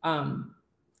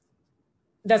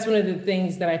 that's one of the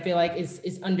things that I feel like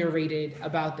is underrated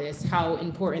about this, how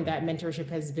important that mentorship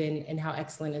has been and how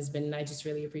excellent it has been. And I just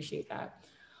really appreciate that.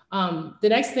 The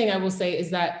next thing I will say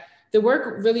is that the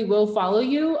work really will follow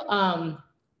you.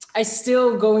 I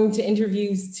still going to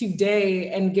interviews today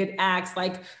and get asked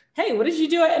like, hey, what did you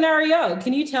do at NRAO?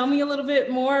 Can you tell me a little bit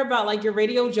more about like your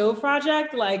Radio Joe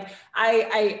project? Like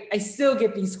I still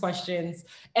get these questions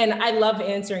and I love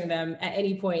answering them at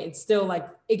any point. It's still like,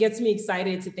 it gets me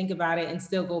excited to think about it and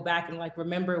still go back and like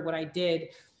remember what I did.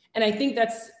 And I think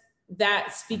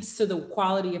that speaks to the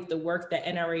quality of the work that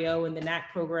NRAO and the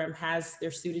NAC program has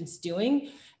their students doing.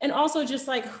 And also just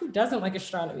like, who doesn't like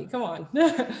astronomy? Come on.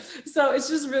 So it's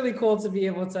just really cool to be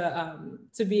able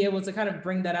to kind of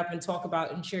bring that up and talk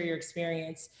about and share your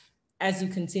experience as you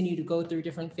continue to go through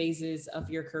different phases of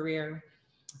your career.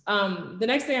 The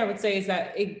next thing I would say is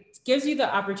that it gives you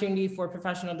the opportunity for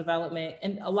professional development.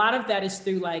 And a lot of that is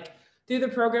through the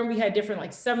program. We had different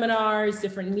like seminars,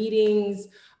 different meetings,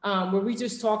 where we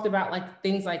just talked about like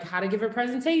things like how to give a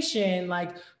presentation,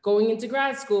 like going into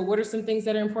grad school, what are some things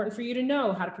that are important for you to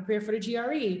know, how to prepare for the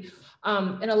GRE.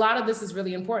 And a lot of this is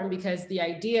really important because the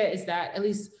idea is that, at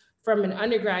least from an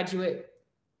undergraduate,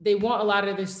 they want a lot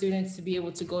of their students to be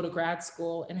able to go to grad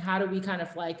school. And how do we kind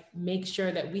of like make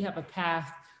sure that we have a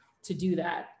path to do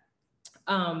that?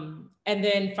 And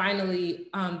then finally,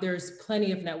 there's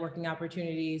plenty of networking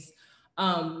opportunities.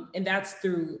 And that's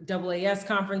through AAS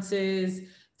conferences,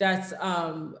 that's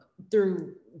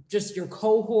through just your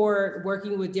cohort,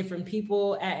 working with different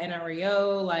people at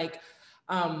NRAO. Like,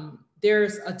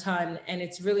 there's a ton, and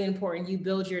it's really important you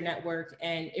build your network,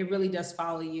 and it really does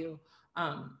follow you.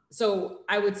 So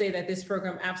I would say that this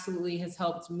program absolutely has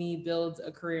helped me build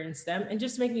a career in STEM and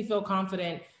just make me feel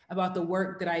confident about the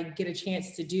work that I get a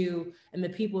chance to do and the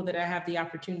people that I have the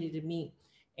opportunity to meet.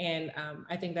 And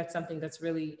I think that's something that's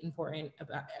really important,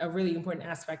 about a really important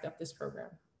aspect of this program.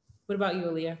 What about you,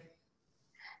 Aaliyah?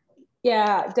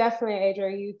 Yeah, definitely,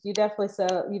 Adria. You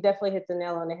definitely hit the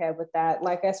nail on the head with that.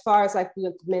 Like, as far as like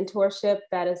the mentorship,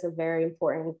 that is a very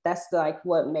important. That's like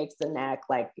what makes the NAC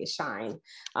like shine.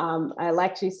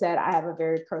 Like she said, I have a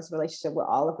very close relationship with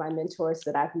all of my mentors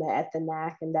that I've met at the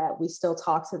NAC, and that we still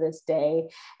talk to this day.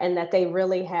 And that they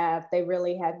really have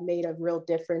made a real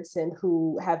difference in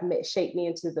who have shaped me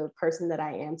into the person that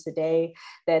I am today.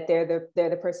 That they're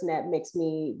the person that makes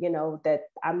me, you know, that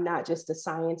I'm not just a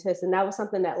scientist. And that was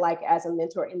something that, like, as a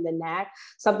mentor in the NAC,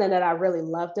 something that I really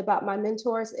loved about my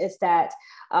mentors is that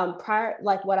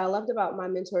what I loved about my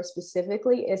mentors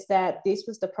specifically is that this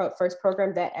was the first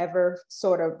program that ever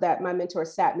that my mentor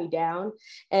sat me down.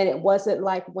 And it wasn't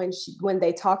like when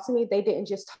they talked to me, they didn't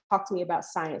just talk to me about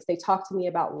science. They talked to me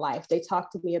about life. They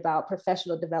talked to me about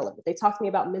professional development. They talked to me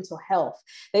about mental health.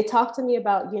 They talked to me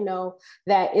about, you know,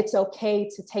 that it's okay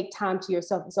to take time to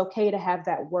yourself. It's okay to have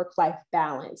that work-life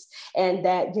balance. And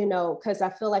that, you know, because I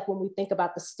feel like when we think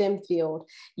about the STEM field,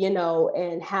 you know,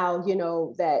 and how, you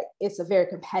know, that it's a very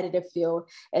competitive field,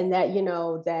 and that, you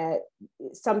know, that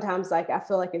sometimes, like, I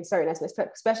feel like in certain aspects,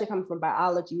 especially coming from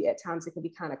biology, at times it can be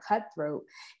kind of cutthroat.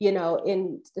 You know,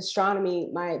 in astronomy,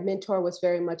 my mentor was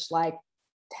very much like,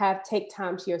 take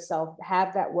time to yourself,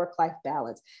 have that work-life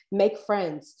balance, make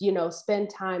friends, you know, spend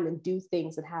time and do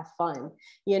things and have fun,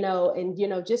 you know, and, you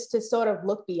know, just to sort of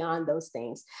look beyond those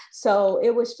things. So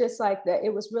it was just like that.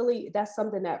 It was really, that's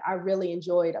something that I really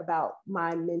enjoyed about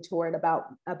my mentor, and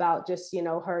about just, you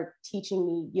know, her teaching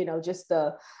me, you know, just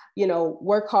the, you know,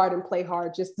 work hard and play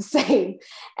hard just the same.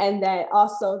 And that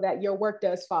also that your work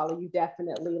does follow you,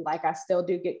 definitely. Like, I still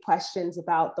do get questions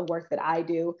about the work that I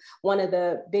do. One of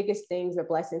the biggest things or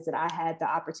blessings that I had the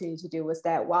opportunity to do was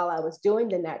that while I was doing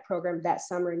the NAC program that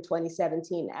summer in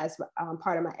 2017, as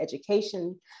part of my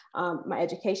education's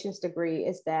degree,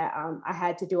 is that I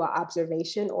had to do an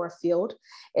observation or a field.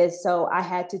 And so I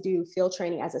had to do field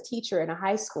training as a teacher in a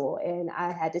high school, and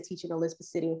I had to teach in Elizabeth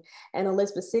City. And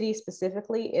Elizabeth City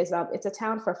specifically is it's a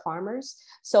town for farmers.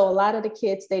 So a lot of the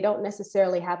kids, they don't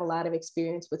necessarily have a lot of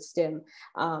experience with STEM.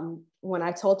 When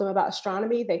I told them about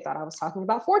astronomy, they thought I was talking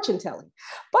about fortune telling,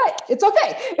 but it's okay.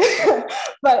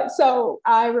 But so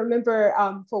I remember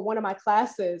for one of my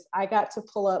classes, I got to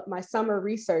pull up my summer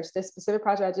research, this specific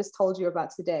project I just told you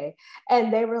about today.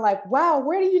 And they were like, wow,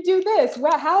 where do you do this?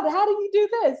 Well, how do you do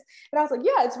this? And I was like,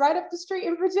 yeah, it's right up the street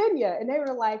in Virginia. And they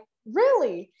were like,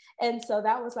 really? And so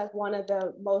that was like one of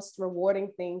the most rewarding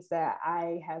things that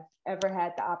I have ever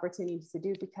had the opportunity to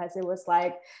do, because it was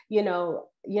like, you know,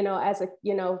 as a,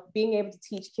 you know, being able to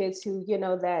teach kids who, you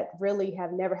know, that really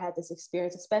have never had this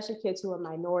experience, especially kids who are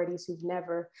minorities,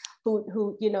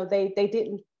 who, you know, they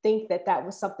didn't think that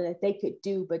was something that they could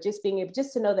do, but just being able,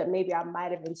 just to know that maybe I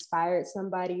might have inspired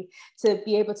somebody to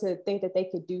be able to think that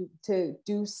they could do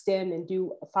STEM and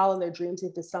follow their dreams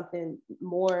into something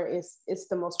more is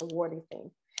the most rewarding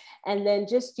thing. And then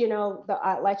just, you know,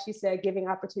 like she said, giving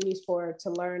opportunities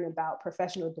to learn about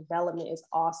professional development is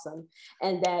awesome.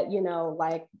 And that, you know,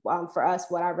 like for us,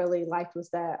 what I really liked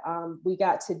was that we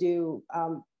got to do,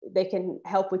 they can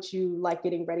help with you, like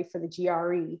getting ready for the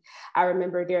GRE. I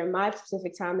remember during my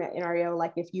specific time at NRAO,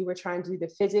 like if you were trying to do the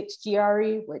physics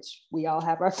GRE, which we all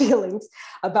have our feelings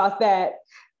about that,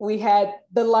 we had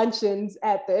the luncheons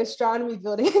at the astronomy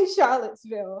building in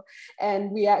Charlottesville.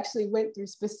 And we actually went through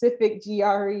specific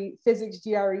physics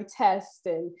GRE tests.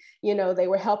 And, you know, they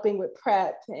were helping with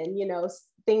prep and, you know,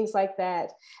 things like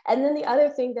that. And then the other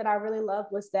thing that I really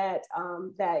loved was that,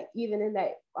 that even in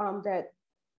that,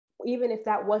 even if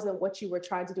that wasn't what you were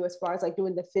trying to do as far as like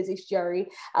doing the physics GRE,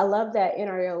 I love that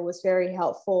NRAO was very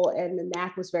helpful and the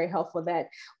NAC was very helpful, that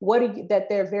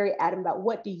they're very adamant about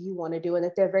what do you want to do, and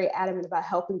that they're very adamant about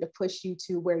helping to push you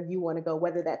to where you want to go,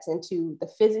 whether that's into the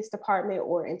physics department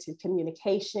or into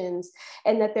communications,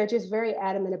 and that they're just very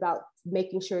adamant about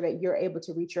making sure that you're able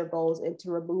to reach your goals and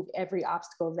to remove every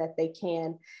obstacle that they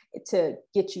can to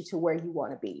get you to where you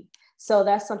want to be. So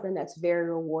that's something that's very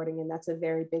rewarding, and that's a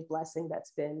very big blessing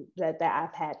that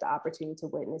I've had the opportunity to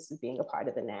witness as being a part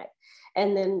of the NAC.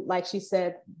 And then, like she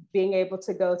said, being able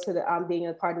to go to the, being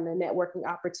a part of the networking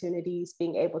opportunities,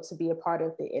 being able to be a part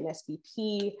of the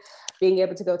NSBP, being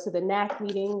able to go to the NAC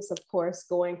meetings, of course,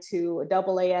 going to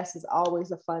AAS is always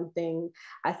a fun thing.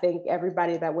 I think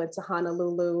everybody that went to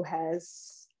Honolulu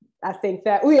I think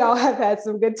that we all have had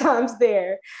some good times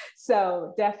there.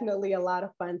 So definitely a lot of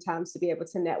fun times to be able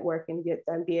to network and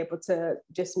be able to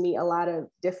just meet a lot of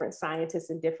different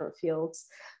scientists in different fields.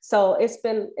 So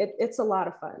it's a lot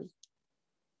of fun.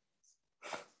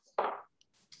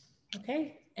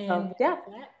 Okay, and so, yeah.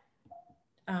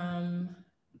 Does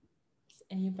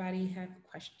anybody have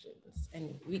questions?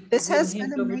 And this has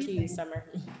been been over amazing. to you, Summer.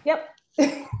 Yep.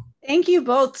 Thank you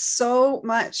both so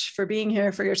much for being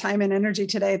here, for your time and energy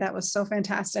today. That was so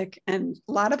fantastic, and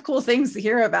a lot of cool things to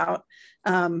hear about,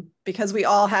 because we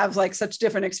all have like such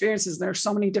different experiences. There are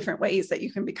so many different ways that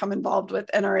you can become involved with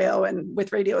NRAO and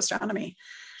with radio astronomy.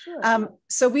 Sure.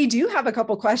 So we do have a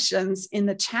couple questions in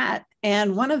the chat,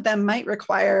 and one of them might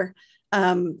require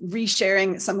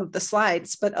resharing some of the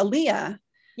slides. But Aaliyah,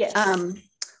 yes.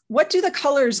 What do the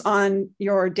colors on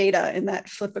your data in that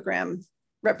flipogram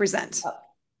represent?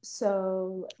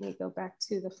 So let me go back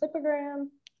to the flipogram.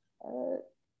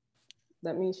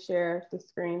 Let me share the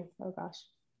screen. Oh gosh.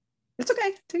 It's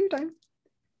okay, take your time.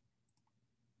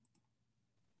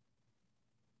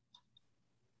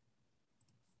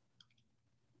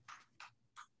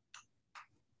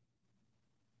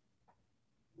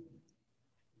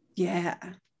 Yeah.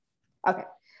 Okay.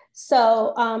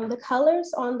 So the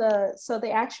colors on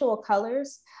the actual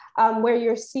colors, where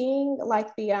you're seeing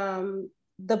like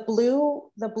the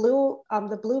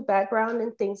blue background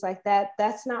and things like that,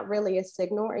 that's not really a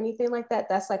signal or anything like that.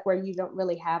 That's like where you don't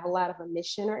really have a lot of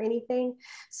emission or anything.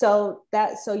 So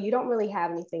you don't really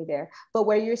have anything there. But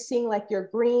where you're seeing like your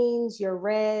greens, your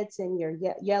reds, and your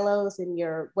yellows, and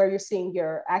where you're seeing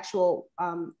your actual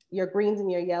your greens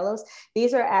and your yellows,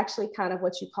 these are actually kind of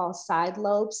what you call side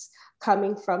lobes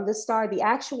coming from the star. The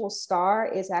actual star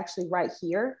is actually right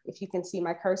here, if you can see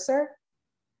my cursor.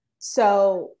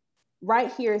 So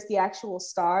right here is the actual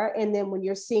star. And then when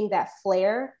you're seeing that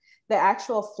flare, the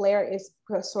actual flare is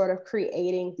sort of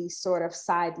creating these sort of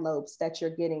side lobes that you're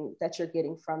getting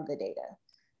from the data.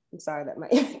 I'm sorry that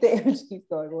the image keeps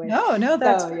going away. No,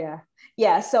 that's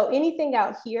yeah. So anything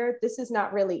out here, this is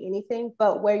not really anything,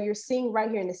 but where you're seeing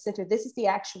right here in the center, this is the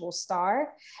actual star.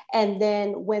 And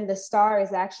then when the star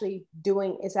is actually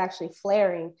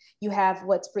flaring, you have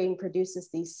what's being produced as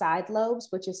these side lobes,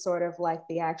 which is sort of like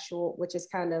which is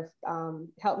kind of,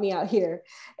 help me out here.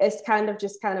 It's kind of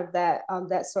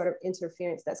that sort of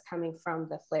interference that's coming from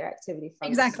the flare activity from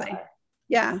exactly. the star.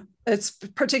 Yeah, it's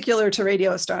particular to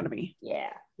radio astronomy.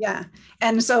 Yeah. Yeah.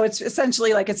 And so it's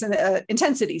essentially like it's an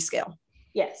intensity scale.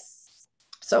 Yes.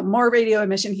 So more radio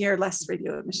emission here, less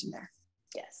radio emission there.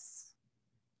 Yes.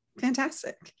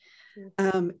 Fantastic.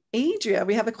 Adria,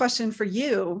 we have a question for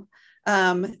you.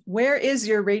 Where is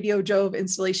your Radio Jove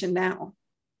installation now?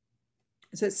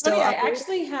 Is it still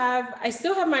operating? I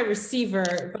still have my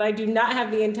receiver, but I do not have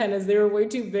the antennas. They were way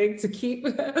too big to keep.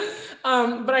 But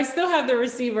I still have the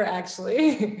receiver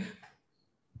actually.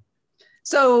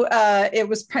 So it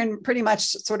was pretty much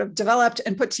sort of developed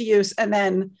and put to use and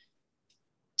then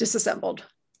disassembled.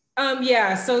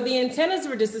 Yeah, so the antennas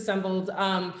were disassembled.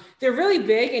 They're really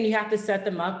big and you have to set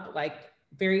them up like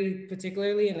very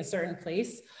particularly in a certain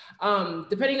place.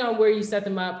 Depending on where you set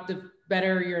them up, the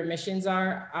better your emissions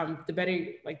are, the better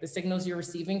like the signals you're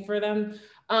receiving for them.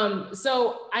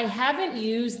 So I haven't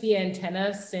used the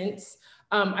antenna since.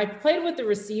 I played with the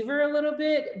receiver a little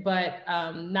bit, but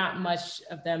not much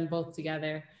of them both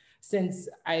together since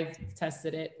I've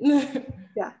tested it.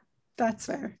 Yeah, that's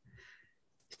fair.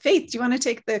 Faith, do you want to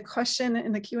take the question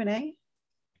in the Q&A?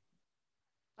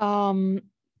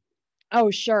 Oh,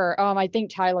 sure. I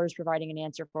think Tyler's providing an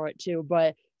answer for it too,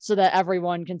 but so that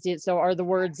everyone can see it. So are the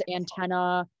words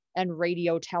antenna and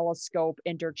radio telescope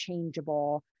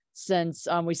interchangeable, since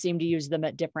we seem to use them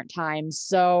at different times?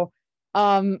 So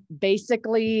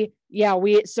basically, yeah,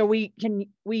 we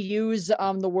use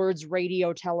the words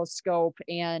radio telescope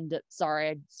and, sorry,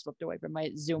 I slipped away from my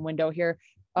Zoom window here,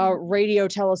 radio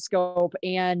telescope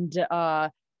and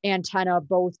antenna,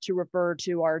 both to refer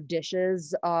to our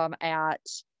dishes at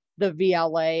the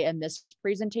VLA in this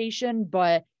presentation.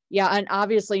 But yeah, and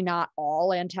obviously not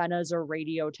all antennas are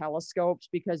radio telescopes,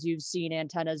 because you've seen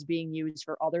antennas being used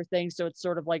for other things. So it's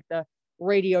sort of like the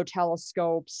radio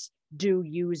telescopes do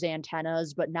use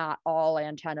antennas, but not all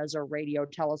antennas are radio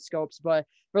telescopes. But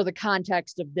for the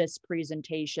context of this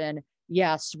presentation,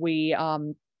 yes, we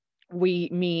we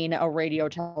mean a radio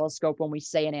telescope when we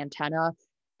say an antenna.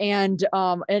 And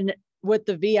with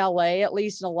the VLA, at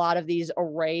least in a lot of these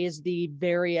arrays, the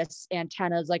various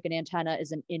antennas, like an antenna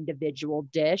is an individual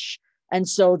dish. And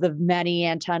so the many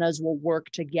antennas will work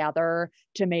together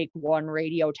to make one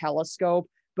radio telescope,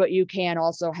 but you can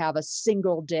also have a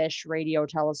single dish radio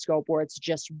telescope where it's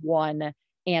just one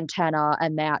antenna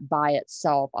and that by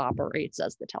itself operates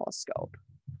as the telescope.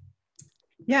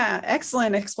 Yeah,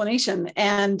 excellent explanation.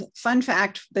 And fun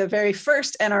fact, the very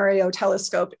first NRAO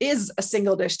telescope is a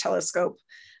single dish telescope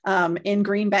in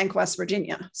Green Bank, West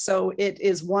Virginia. So it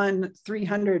is one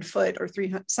 300-foot or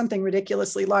 300, something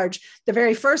ridiculously large. The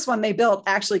very first one they built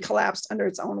actually collapsed under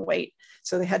its own weight.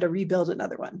 So they had to rebuild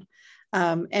another one.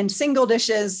 And single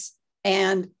dishes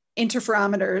and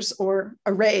interferometers or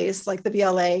arrays like the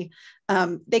VLA,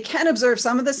 they can observe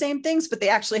some of the same things, but they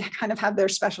actually kind of have their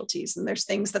specialties. And there's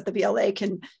things that the VLA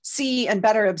can see and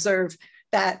better observe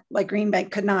that like Green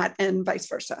Bank could not, and vice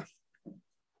versa.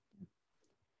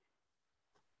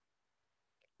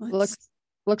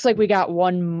 Looks like we got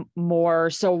one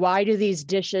more. So why do these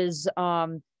dishes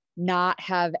not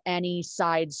have any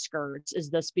side skirts? Is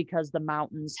this because the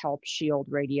mountains help shield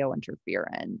radio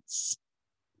interference?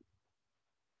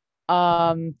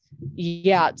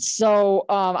 Yeah, so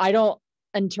I don't,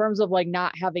 in terms of like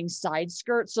not having side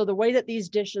skirts, so the way that these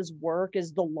dishes work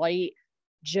is the light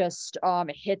just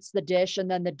hits the dish, and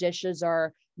then the dishes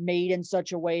are made in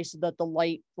such a way so that the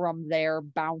light from there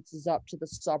bounces up to the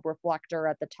subreflector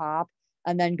at the top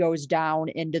and then goes down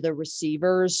into the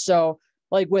receivers. So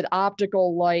like with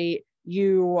optical light,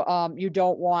 you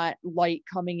don't want light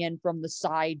coming in from the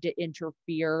side to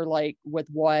interfere like with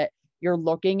what you're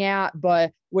looking at.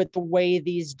 But with the way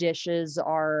these dishes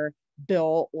are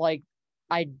built, like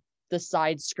the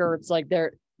side skirts, like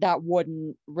that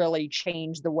wouldn't really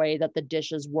change the way that the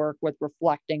dishes work with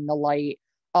reflecting the light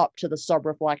up to the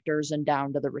subreflectors and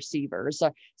down to the receivers.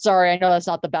 So sorry, I know that's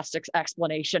not the best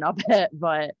explanation of it,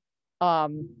 but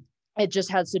it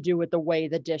just has to do with the way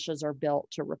the dishes are built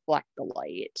to reflect the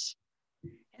light.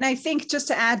 And I think just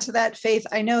to add to that, Faith,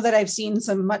 I know that I've seen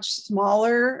some much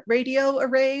smaller radio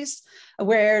arrays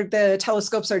where the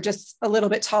telescopes are just a little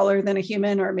bit taller than a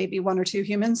human or maybe one or two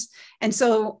humans. And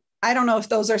so I don't know if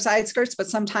those are side skirts, but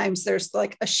sometimes there's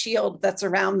like a shield that's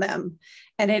around them.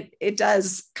 And it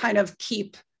does kind of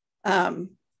keep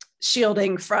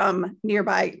shielding from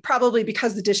nearby, probably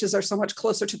because the dishes are so much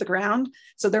closer to the ground.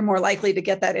 So they're more likely to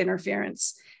get that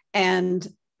interference. And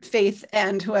Faith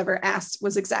and whoever asked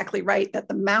was exactly right, that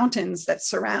the mountains that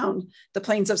surround the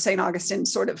plains of St. Augustine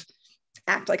sort of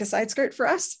act like a side skirt for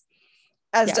us,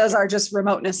 as does our just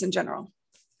remoteness in general.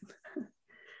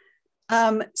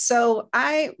 So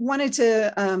I wanted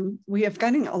to, we have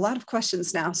gotten a lot of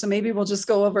questions now, so maybe we'll just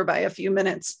go over by a few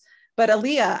minutes. But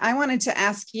Aaliyah, I wanted to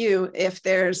ask you if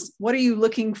what are you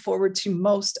looking forward to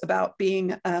most about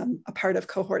being a part of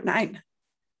Cohort 9?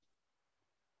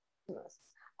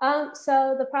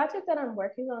 So the project that I'm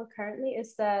working on currently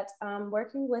is that I'm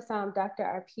working with Dr.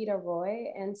 Arpita Roy.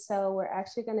 And so we're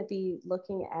actually going to be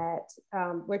looking at,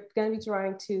 we're going to be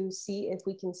trying to see if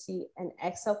we can see an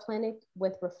exoplanet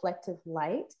with reflective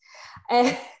light.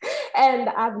 And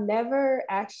I've never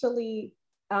actually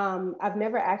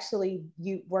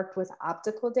worked with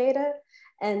optical data.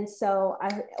 And so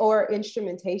or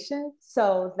instrumentation.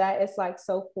 So that is like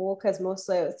so cool, because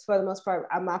for the most part,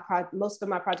 most of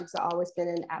my projects have always been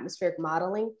in atmospheric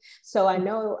modeling. So I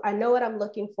know what I'm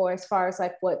looking for as far as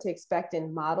like what to expect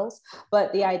in models,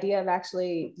 but the idea of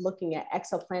actually looking at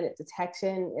exoplanet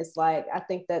detection is like, I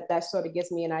think that sort of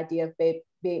gives me an idea of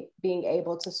being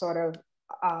able to sort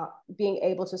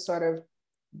of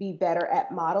be better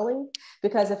at modeling,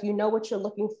 because if you know what you're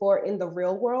looking for in the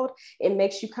real world, it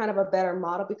makes you kind of a better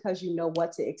model because you know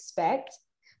what to expect.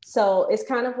 So it's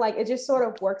kind of like, it just sort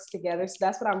of works together. So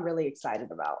that's what I'm really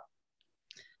excited about.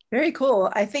 Very cool.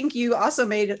 I think you also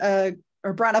made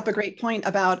or brought up a great point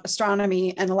about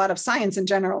astronomy and a lot of science in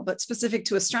general, but specific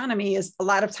to astronomy is a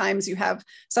lot of times you have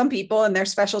some people and their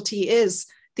specialty is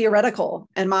theoretical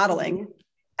and modeling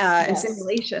and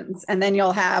simulations. And then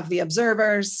you'll have the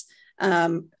observers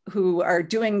who are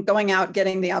going out,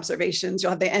 getting the observations.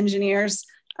 You'll have the engineers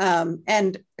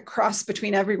and a cross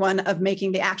between everyone of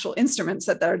making the actual instruments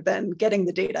that they're then getting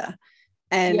the data.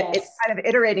 And it's kind of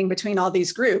iterating between all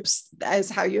these groups as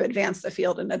how you advance the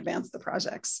field and advance the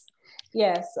projects.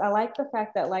 Yes, I like the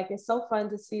fact that like, it's so fun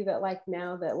to see that like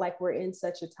now that like we're in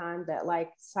such a time that like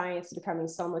science is becoming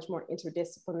so much more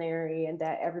interdisciplinary and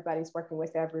that everybody's working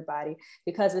with everybody,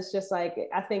 because it's just like,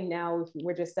 I think now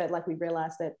we're just that like we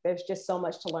realize that there's just so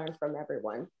much to learn from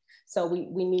everyone. So we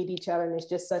need each other, and it's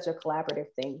just such a collaborative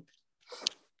thing.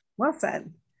 Well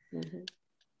said. Mm-hmm.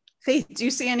 Faith, do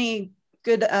you see any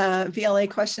good VLA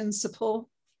questions to pull?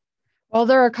 Well,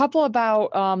 there are a couple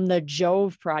about the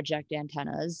Jove project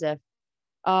antennas. If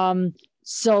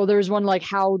so there's one like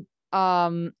how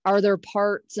are there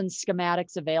parts and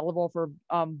schematics available for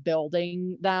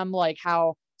building them? Like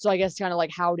how, so I guess kind of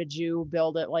like how did you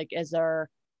build it? Like is there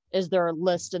a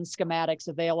list and schematics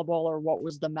available, or what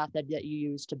was the method that you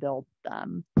used to build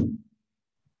them?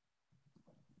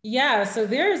 Yeah, so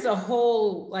there's a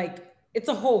whole, like, it's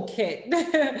a whole kit.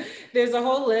 There's a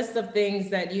whole list of things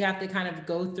that you have to kind of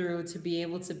go through to be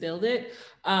able to build it.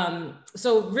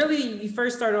 So really, you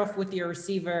first start off with your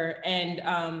receiver.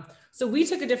 And so we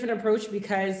took a different approach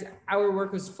because our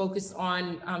work was focused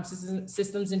on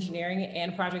systems engineering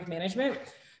and project management.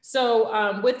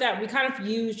 So with that, we kind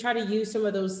of try to use some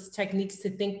of those techniques to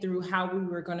think through how we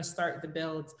were going to start the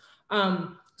build.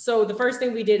 So the first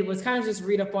thing we did was kind of just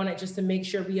read up on it just to make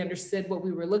sure we understood what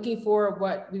we were looking for,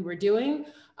 what we were doing.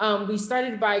 We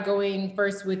started by going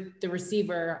first with the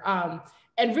receiver.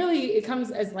 And really it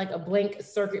comes as like a blank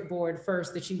circuit board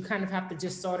first that you kind of have to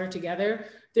just solder together.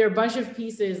 There are a bunch of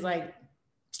pieces like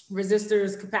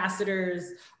resistors, capacitors,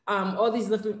 all these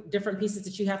different pieces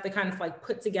that you have to kind of like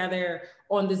put together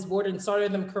on this board and solder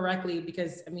them correctly,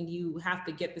 because I mean, you have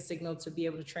to get the signal to be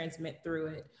able to transmit through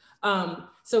it.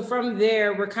 So from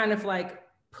there, we're kind of like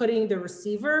putting the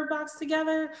receiver box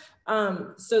together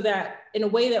so that in a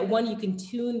way that one, you can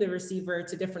tune the receiver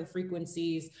to different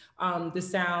frequencies, the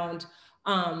sound,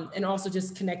 and also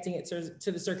just connecting it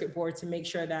to the circuit board to make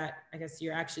sure that, I guess,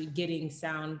 you're actually getting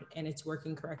sound and it's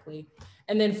working correctly.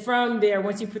 And then from there,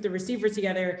 once you put the receiver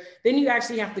together, then you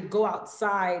actually have to go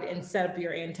outside and set up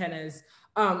your antennas,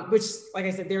 which, like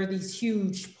I said, there are these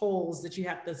huge poles that you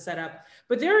have to set up,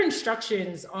 but there are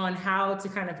instructions on how to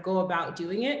kind of go about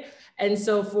doing it. And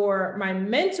so for my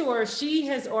mentor, she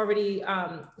had already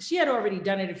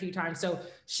done it a few times. So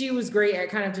she was great at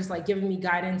kind of just like giving me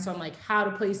guidance on like how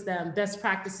to place them, best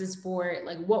practices for it,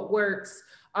 like what works.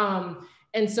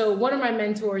 And so one of my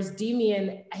mentors,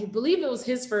 Demian, I believe it was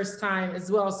his first time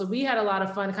as well. So we had a lot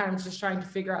of fun kind of just trying to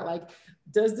figure out like,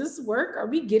 does this work? Are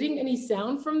we getting any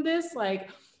sound from this? Like,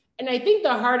 and I think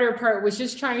the harder part was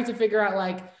just trying to figure out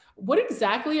like, what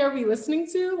exactly are we listening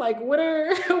to? Like, what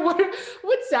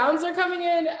sounds are coming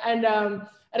in? And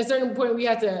at a certain point, we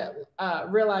had to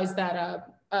realize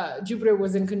that Jupiter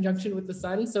was in conjunction with the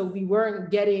sun. So we weren't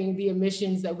getting the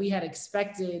emissions that we had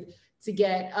expected to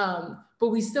get, but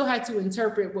we still had to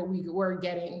interpret what we were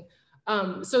getting.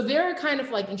 So there are kind of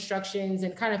like instructions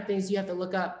and kind of things you have to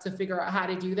look up to figure out how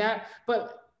to do that.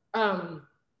 But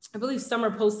I believe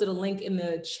Summer posted a link in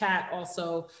the chat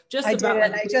also. Just I about did,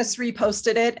 like, and I just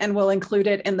reposted it, and we'll include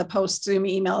it in the post Zoom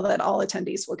email that all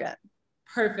attendees will get.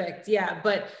 Perfect, yeah.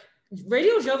 But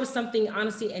Radio Jove is something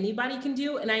honestly anybody can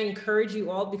do, and I encourage you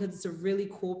all because it's a really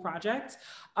cool project.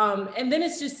 And then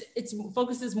it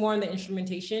focuses more on the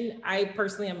instrumentation. I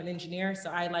personally am an engineer,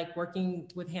 so I like working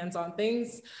with hands-on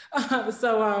things.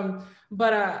 There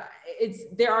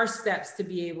are steps to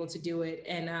be able to do it,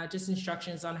 and just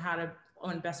instructions on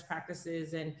on best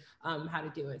practices and how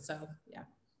to do it. So yeah.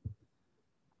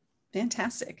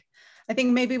 Fantastic. I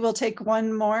think maybe we'll take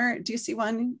one more. Do you see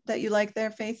one that you like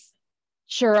there, Faith?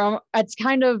 Sure. It's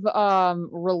kind of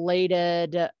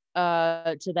related to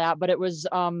that, but it was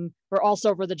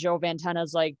for the Jove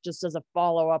antennas, like just as a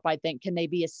follow-up, I think, can they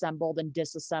be assembled and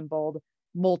disassembled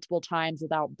multiple times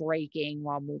without breaking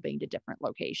while moving to different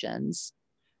locations?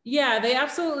 Yeah, they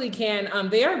absolutely can.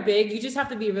 They are big. You just have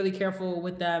to be really careful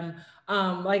with them.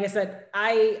 Like I said,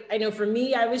 I know for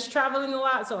me, I was traveling a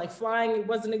lot, so like flying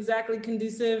wasn't exactly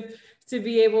conducive to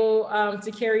be able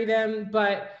to carry them,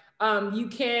 but you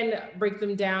can break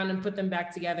them down and put them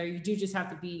back together. You do just have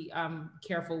to be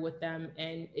careful with them,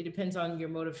 and it depends on your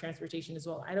mode of transportation as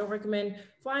well. I don't recommend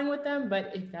flying with them,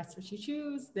 but if that's what you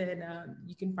choose, then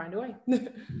you can find a way.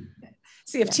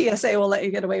 See if TSA will let you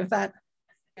get away with that.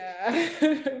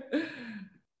 Yeah.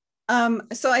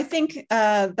 So I think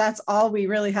that's all we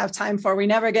really have time for. We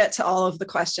never get to all of the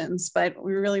questions, but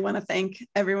we really want to thank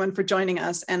everyone for joining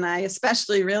us. And I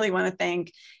especially really want to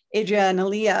thank Adria and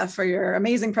Aaliyah for your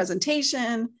amazing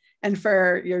presentation and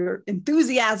for your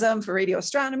enthusiasm for radio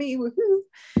astronomy,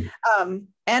 woohoo!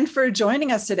 And for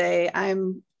joining us today.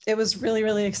 It was really,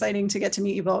 really exciting to get to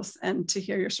meet you both and to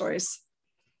hear your stories.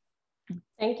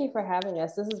 Thank you for having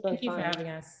us. This has been fun. Thank you for having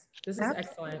us. This is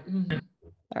excellent. Mm-hmm.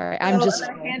 All right, I'm going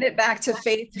to hand it back to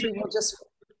Faith, who will just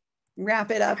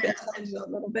wrap it up and tell you a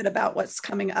little bit about what's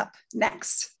coming up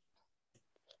next.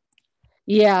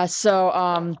 Yeah,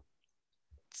 so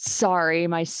sorry,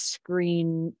 my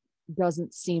screen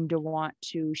doesn't seem to want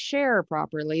to share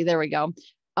properly. There we go.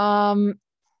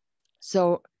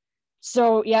 So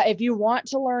So yeah, if you want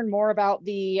to learn more about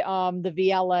the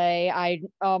VLA, I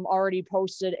already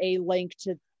posted a link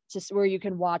to where you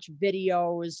can watch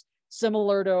videos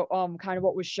similar to kind of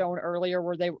what was shown earlier,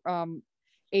 where they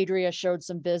Adria showed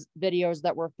some videos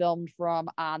that were filmed from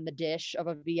on the dish of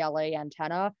a VLA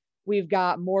antenna. We've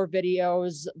got more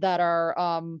videos that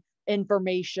are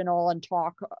informational and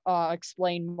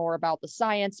explain more about the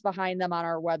science behind them on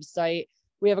our website.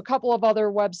 We have a couple of other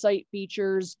website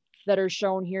features that are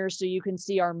shown here. So you can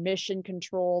see our mission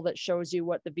control that shows you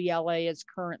what the VLA is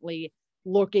currently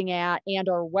looking at, and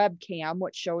our webcam,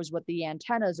 which shows what the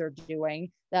antennas are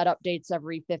doing. That updates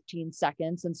every 15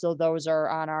 seconds. And so those are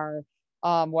on our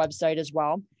website as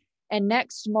well. And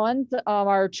next month,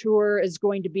 our tour is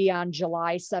going to be on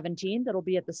July 17th. It'll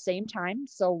be at the same time,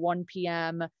 so 1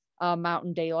 p.m.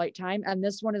 Mountain Daylight Time. And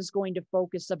this one is going to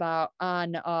focus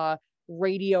on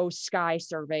radio sky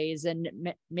surveys and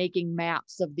making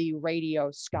maps of the radio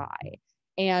sky.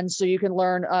 And so you can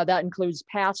learn, that includes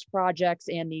past projects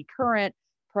and the current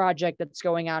project that's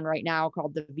going on right now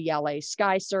called the VLA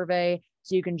Sky Survey.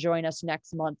 So you can join us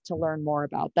next month to learn more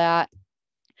about that.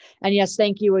 And yes,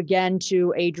 thank you again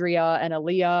to Adria and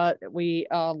Aaliyah. We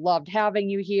loved having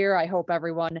you here. I hope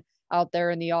everyone out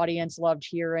there in the audience loved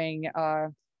hearing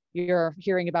about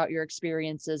your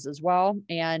experiences as well.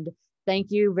 And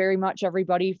thank you very much,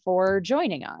 everybody, for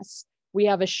joining us. We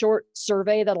have a short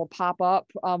survey that'll pop up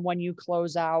when you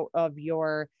close out of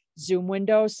your Zoom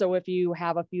window. So if you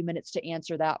have a few minutes to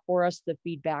answer that for us, the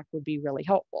feedback would be really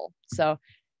helpful. So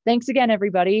thanks again,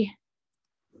 everybody.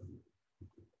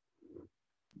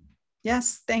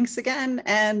 Yes, thanks again.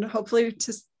 And hopefully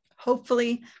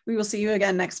we will see you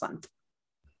again next month.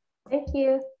 Thank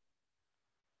you.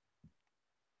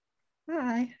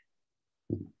 Bye.